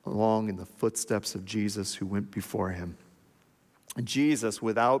along in the footsteps of Jesus who went before him. And Jesus,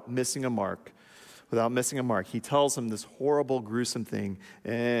 without missing a mark, he tells him this horrible, gruesome thing,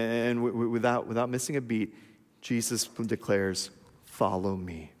 and without missing a beat, Jesus declares, "Follow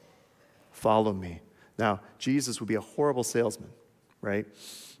me. Follow me." Now, Jesus would be a horrible salesman, right?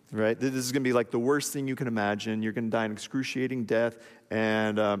 Right? This is going to be like the worst thing you can imagine. You're going to die an excruciating death,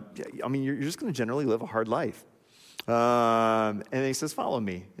 and you're just going to generally live a hard life. And he says, "Follow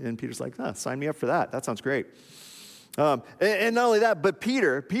me." And Peter's like, "Sign me up for that. That sounds great." And not only that, but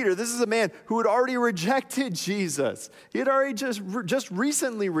Peter, this is a man who had already rejected Jesus. He had already just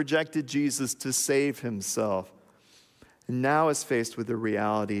recently rejected Jesus to save himself. And now is faced with the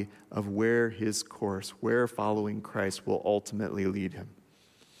reality of where his course, where following Christ will ultimately lead him.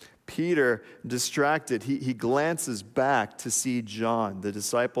 Peter, distracted, he glances back to see John, the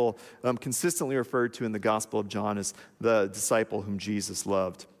disciple consistently referred to in the Gospel of John as the disciple whom Jesus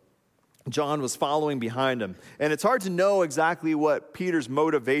loved. John was following behind him. And it's hard to know exactly what Peter's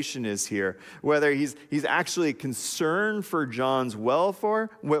motivation is here, whether he's actually concerned for John's welfare,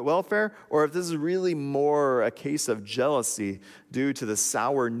 or if this is really more a case of jealousy due to the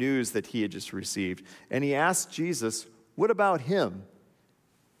sour news that he had just received. And he asked Jesus, "What about him?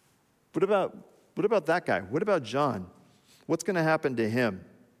 What about that guy? What about John? What's going to happen to him?"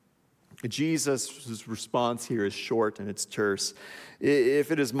 Jesus' response here is short and it's terse.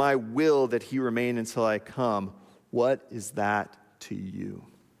 "If it is my will that he remain until I come, what is that to you?"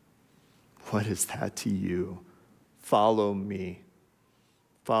 What is that to you? Follow me.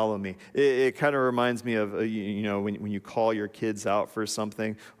 Follow me. It kind of reminds me of, when you call your kids out for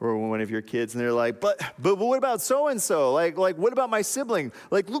something, or one of your kids, and they're like, but what about so-and-so? Like, what about my sibling?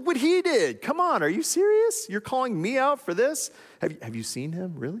 Like, look what he did. Come on, are you serious? You're calling me out for this? Have you seen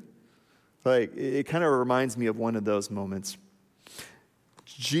him, really? Like, it kind of reminds me of one of those moments.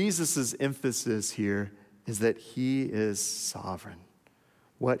 Jesus' emphasis here is that he is sovereign.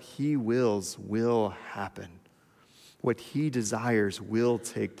 What he wills will happen. What he desires will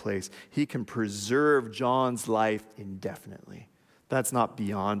take place. He can preserve John's life indefinitely. That's not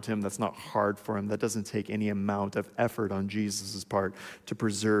beyond him. That's not hard for him. That doesn't take any amount of effort on Jesus' part to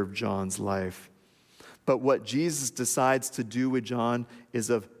preserve John's life. But what Jesus decides to do with John is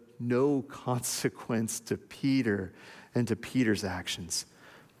of no consequence to Peter and to Peter's actions.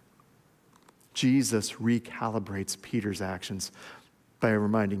 Jesus recalibrates Peter's actions by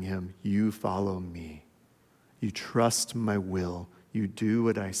reminding him, you follow me. You trust my will. You do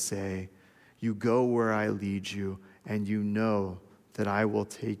what I say. You go where I lead you, and you know that I will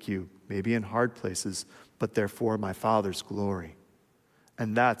take you, maybe in hard places, but therefore my Father's glory.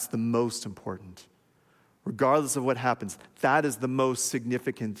 And that's the most important. Regardless of what happens, that is the most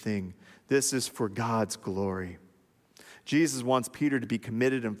significant thing. This is for God's glory. Jesus wants Peter to be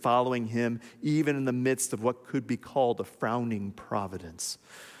committed in following him, even in the midst of what could be called a frowning providence.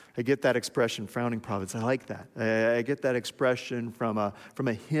 I get that expression, frowning providence. I like that. I get that expression from a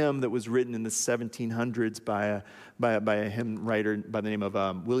hymn that was written in the 1700s by a hymn writer by the name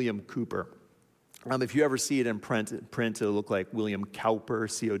of William Cowper. If you ever see it in print, it'll look like William Cowper,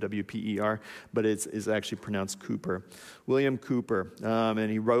 Cowper, but it's actually pronounced Cooper. William Cowper,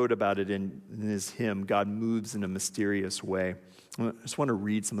 and he wrote about it in his hymn, God Moves in a Mysterious Way. I just want to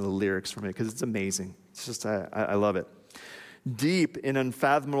read some of the lyrics from it because it's amazing. It's just, I love it. Deep in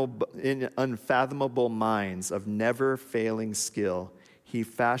unfathomable minds of never-failing skill, he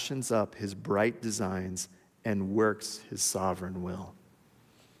fashions up his bright designs and works his sovereign will.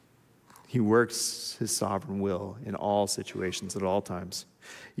 He works his sovereign will in all situations at all times.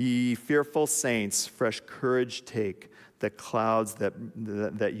 Ye fearful saints, fresh courage take. The clouds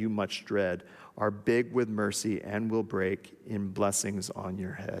that you much dread are big with mercy and will break in blessings on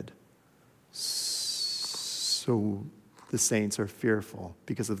your head. So the saints are fearful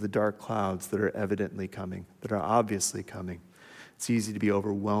because of the dark clouds that are evidently coming, that are obviously coming. It's easy to be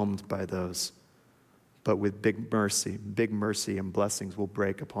overwhelmed by those. But with big mercy and blessings will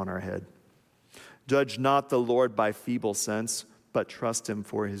break upon our head. Judge not the Lord by feeble sense, but trust him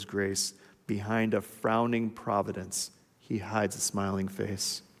for his grace. Behind a frowning providence, he hides a smiling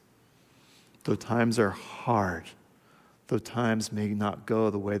face. Though times are hard, though times may not go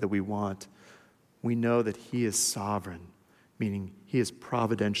the way that we want, we know that he is sovereign, meaning he is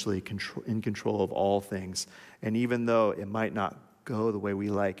providentially in control of all things. And even though it might not go the way we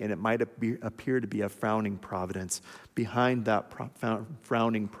like, and it might appear to be a frowning providence, behind that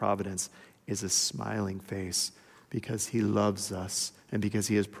frowning providence is a smiling face, because he loves us and because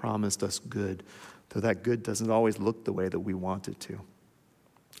he has promised us good, though that good doesn't always look the way that we want it to.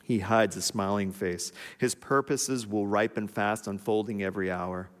 He hides a smiling face. His purposes will ripen fast, unfolding every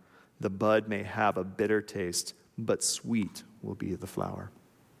hour. The bud may have a bitter taste, but sweet will be the flower.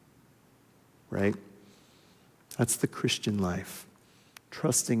 Right? That's the Christian life.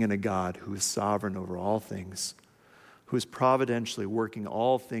 Trusting in a God who is sovereign over all things, who is providentially working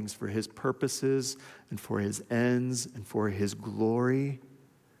all things for his purposes and for his ends and for his glory.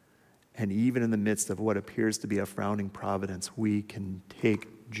 And even in the midst of what appears to be a frowning providence, we can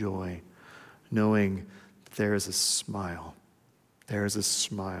take joy, knowing there is a smile. There is a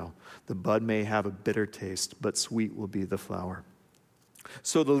smile. The bud may have a bitter taste, but sweet will be the flower.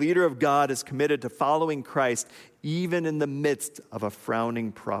 So the leader of God is committed to following Christ even in the midst of a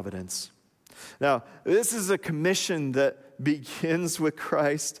frowning providence. Now, this is a commission that begins with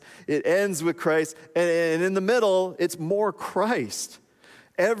Christ, it ends with Christ, and in the middle, it's more Christ.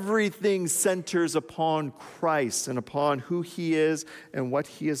 Everything centers upon Christ and upon who he is and what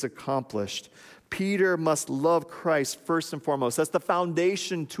he has accomplished. Peter must love Christ first and foremost. That's the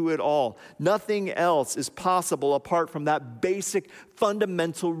foundation to it all. Nothing else is possible apart from that basic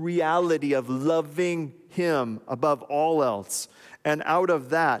fundamental reality of loving him above all else. And out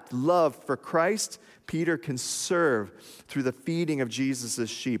of that love for Christ, Peter can serve through the feeding of Jesus'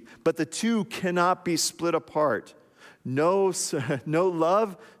 sheep. But the two cannot be split apart. No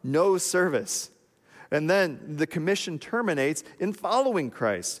love, no service. And then the commission terminates in following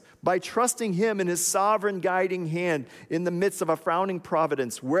Christ by trusting him in his sovereign guiding hand in the midst of a frowning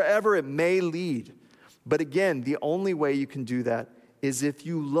providence, wherever it may lead. But again, the only way you can do that is if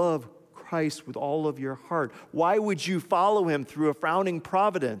you love Christ with all of your heart. Why would you follow him through a frowning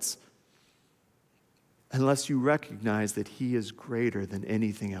providence? Unless you recognize that he is greater than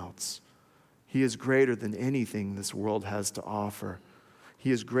anything else. He is greater than anything this world has to offer.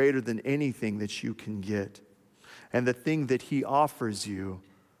 He is greater than anything that you can get. And the thing that he offers you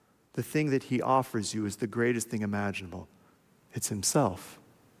is the greatest thing imaginable. It's himself.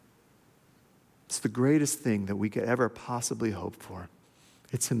 It's the greatest thing that we could ever possibly hope for.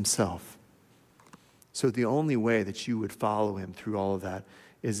 It's himself. So the only way that you would follow him through all of that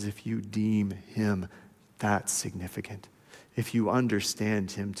is if you deem him that significant. if you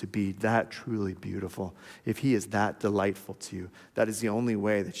understand him to be that truly beautiful, if he is that delightful to you, that is the only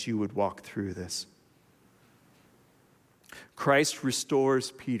way that you would walk through this. Christ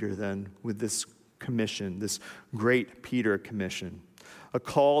restores Peter then with this commission, this great Peter commission, a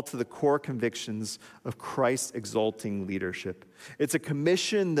call to the core convictions of Christ's exalting leadership. It's a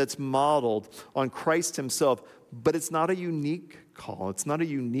commission that's modeled on Christ himself, but it's not a unique call. It's not a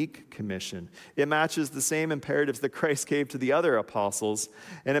unique commission. It matches the same imperatives that Christ gave to the other apostles,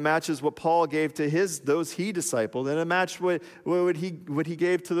 and it matches what Paul gave to those he discipled, and it matched what he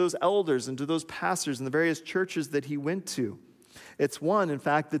gave to those elders and to those pastors in the various churches that he went to. It's one, in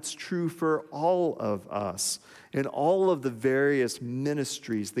fact, that's true for all of us in all of the various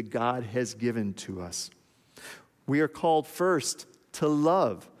ministries that God has given to us. We are called first to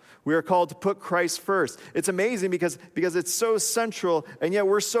love. We are called to put Christ first. It's amazing because it's so central, and yet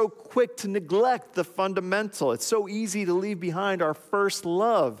we're so quick to neglect the fundamental. It's so easy to leave behind our first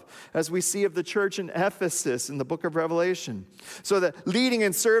love, as we see of the church in Ephesus in the book of Revelation. So that leading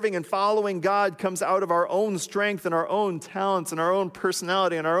and serving and following God comes out of our own strength and our own talents and our own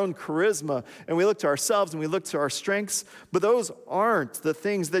personality and our own charisma. And we look to ourselves and we look to our strengths, but those aren't the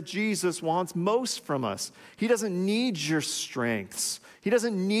things that Jesus wants most from us. He doesn't need your strengths. He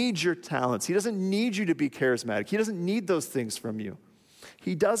doesn't need your talents. He doesn't need you to be charismatic. He doesn't need those things from you.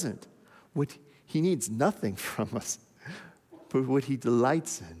 He doesn't. He needs nothing from us. But what he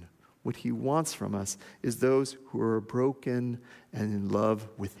delights in, what he wants from us, is those who are broken and in love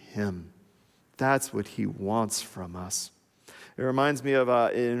with him. That's what he wants from us. It reminds me of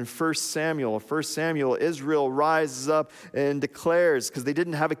in 1 Samuel, Israel rises up and declares, because they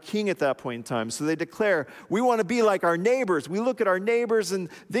didn't have a king at that point in time, so they declare, we want to be like our neighbors. We look at our neighbors and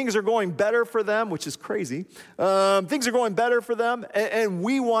things are going better for them, which is crazy. Things are going better for them, and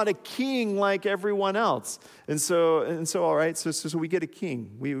we want a king like everyone else. And so all right, so we get a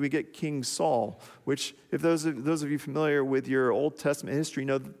king. We get King Saul, which, if those of you familiar with your Old Testament history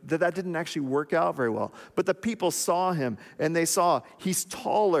know that didn't actually work out very well. But the people saw him, and they saw he's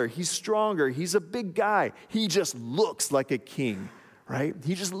taller, he's stronger, he's a big guy. He just looks like a king, right?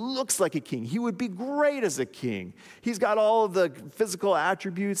 He just looks like a king. He would be great as a king. He's got all of the physical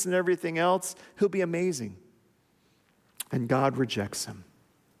attributes and everything else. He'll be amazing. And God rejects him.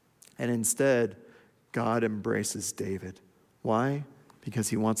 And instead, God embraces David. Why? Because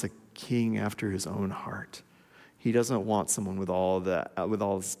he wants a king after his own heart. He doesn't want someone with all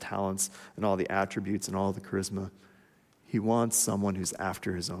his talents and all the attributes and all the charisma. He wants someone who's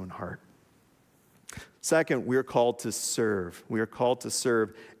after his own heart. Second, we're called to serve. We are called to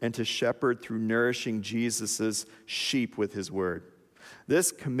serve and to shepherd through nourishing Jesus' sheep with his word.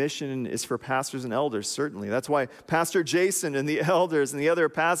 This commission is for pastors and elders, certainly. That's why Pastor Jason and the elders and the other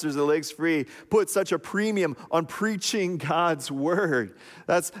pastors at Lakes Free put such a premium on preaching God's word.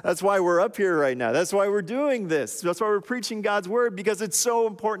 That's why we're up here right now. That's why we're doing this. That's why we're preaching God's word, because it's so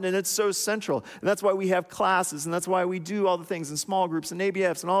important and it's so central. And that's why we have classes, and that's why we do all the things in small groups and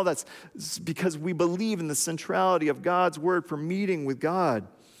ABFs and all that. It's because we believe in the centrality of God's word for meeting with God.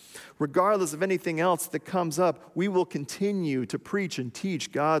 Regardless of anything else that comes up, we will continue to preach and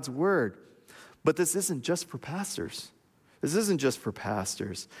teach God's word. But this isn't just for pastors. This isn't just for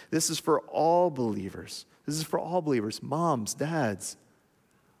pastors. This is for all believers. This is for all believers, moms, dads.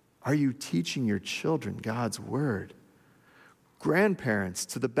 Are you teaching your children God's word? Grandparents,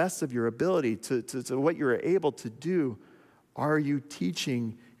 to the best of your ability, to what you're able to do, are you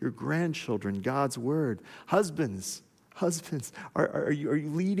teaching your grandchildren God's word? Husbands, are you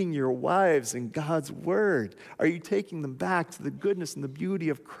leading your wives in God's word? Are you taking them back to the goodness and the beauty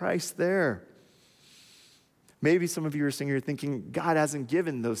of Christ there? Maybe some of you are sitting here thinking, God hasn't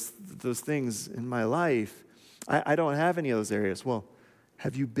given those things in my life. I don't have any of those areas. Well,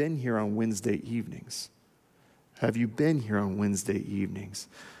 have you been here on Wednesday evenings? Have you been here on Wednesday evenings?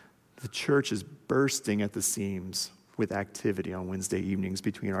 The church is bursting at the seams with activity on Wednesday evenings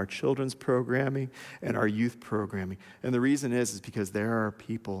between our children's programming and our youth programming. And the reason is because there are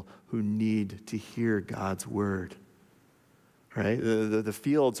people who need to hear God's word, right? The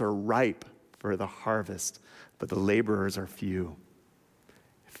fields are ripe for the harvest, but the laborers are few.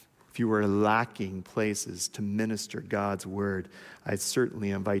 If you are lacking places to minister God's word, I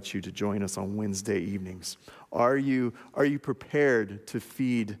certainly invite you to join us on Wednesday evenings. Are you prepared to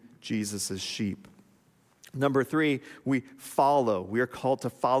feed Jesus' sheep? Number 3, we follow. We are called to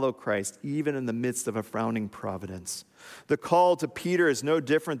follow Christ, even in the midst of a frowning providence. The call to Peter is no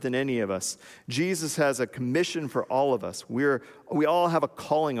different than any of us. Jesus has a commission for all of us. We all have a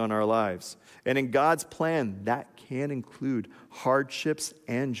calling on our lives. And in God's plan, that can include hardships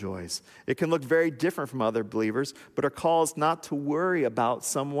and joys. It can look very different from other believers, but our call is not to worry about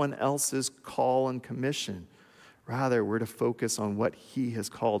someone else's call and commission. Rather, we're to focus on what He has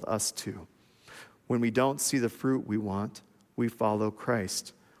called us to. When we don't see the fruit we want, we follow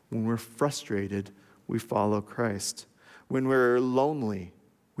Christ. When we're frustrated, we follow Christ. When we're lonely,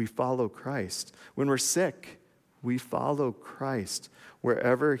 we follow Christ. When we're sick, we follow Christ.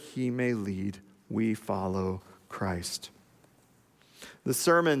 Wherever He may lead, we follow Christ. The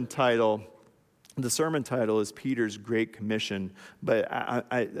sermon title is Peter's Great Commission, but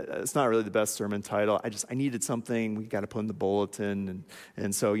it's not really the best sermon title. I needed something. We got to put in the bulletin,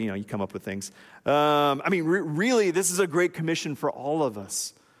 and so you come up with things. Really, this is a great commission for all of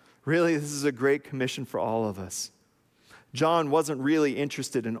us. Really, this is a great commission for all of us. John wasn't really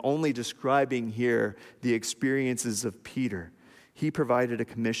interested in only describing here the experiences of Peter. He provided a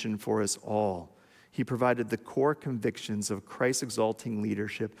commission for us all. He provided the core convictions of Christ-exalting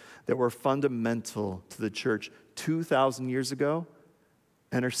leadership that were fundamental to the church 2,000 years ago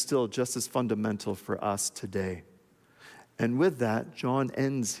and are still just as fundamental for us today. And with that, John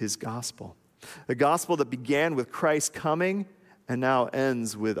ends his gospel. A gospel that began with Christ coming and now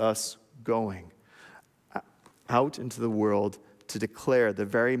ends with us going out into the world to declare the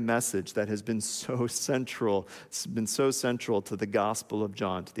very message that has been so central to the Gospel of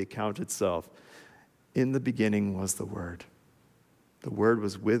John, to the account itself. In the beginning was the Word. The Word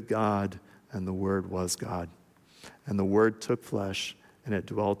was with God, and the Word was God. And the Word took flesh, and it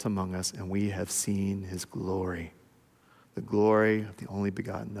dwelt among us, and we have seen His glory, the glory of the only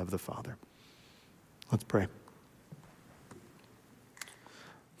begotten of the Father. Let's pray.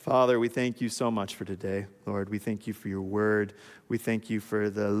 Father, we thank you so much for today. Lord, we thank you for your word. We thank you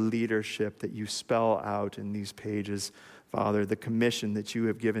for the leadership that you spell out in these pages. Father, the commission that you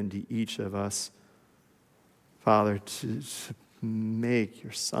have given to each of us. Father, to make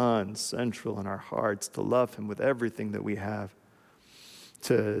your Son central in our hearts, to love him with everything that we have,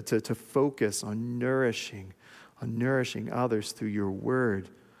 to focus on nourishing others through your word,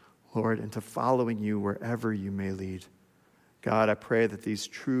 Lord, and to following you wherever you may lead. God, I pray that these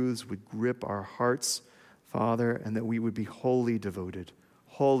truths would grip our hearts, Father, and that we would be wholly devoted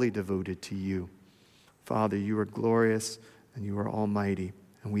to you. Father, you are glorious and you are almighty,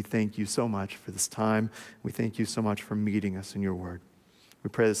 and we thank you so much for this time. We thank you so much for meeting us in your word. We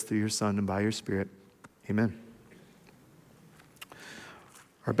pray this through your Son and by your Spirit. Amen.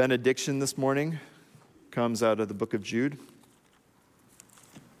 Our benediction this morning comes out of the book of Jude,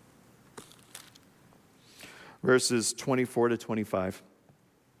 verses 24 to 25.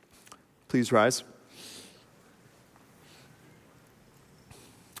 Please rise.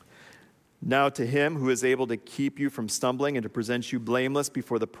 Now to him who is able to keep you from stumbling and to present you blameless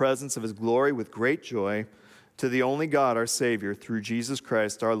before the presence of his glory with great joy, to the only God, our Savior, through Jesus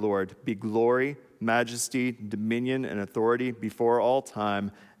Christ our Lord, be glory, majesty, dominion, and authority before all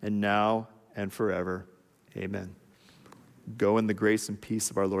time, and now and forever. Amen. Go in the grace and peace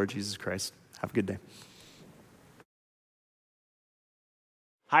of our Lord Jesus Christ. Have a good day.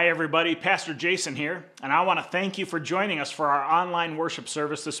 Hi, everybody. Pastor Jason here, and I want to thank you for joining us for our online worship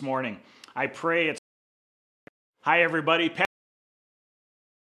service this morning. I pray it's... Hi, everybody.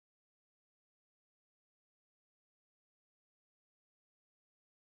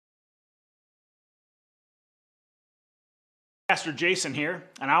 Pastor Jason here,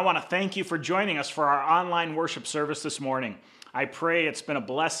 and I want to thank you for joining us for our online worship service this morning. I pray it's been a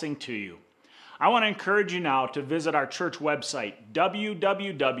blessing to you. I want to encourage you now to visit our church website,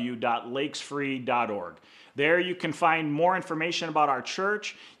 www.lakesfree.org. There you can find more information about our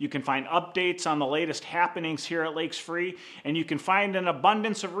church, you can find updates on the latest happenings here at Lakes Free, and you can find an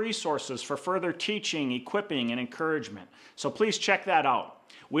abundance of resources for further teaching, equipping, and encouragement. So please check that out.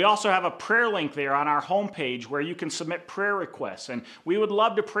 We also have a prayer link there on our homepage where you can submit prayer requests, and we would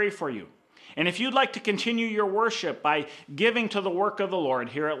love to pray for you. And if you'd like to continue your worship by giving to the work of the Lord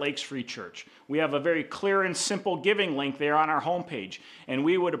here at Lakes Free Church, we have a very clear and simple giving link there on our homepage, and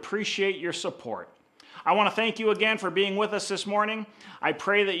we would appreciate your support. I want to thank you again for being with us this morning. I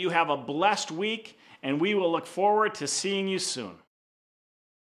pray that you have a blessed week, and we will look forward to seeing you soon.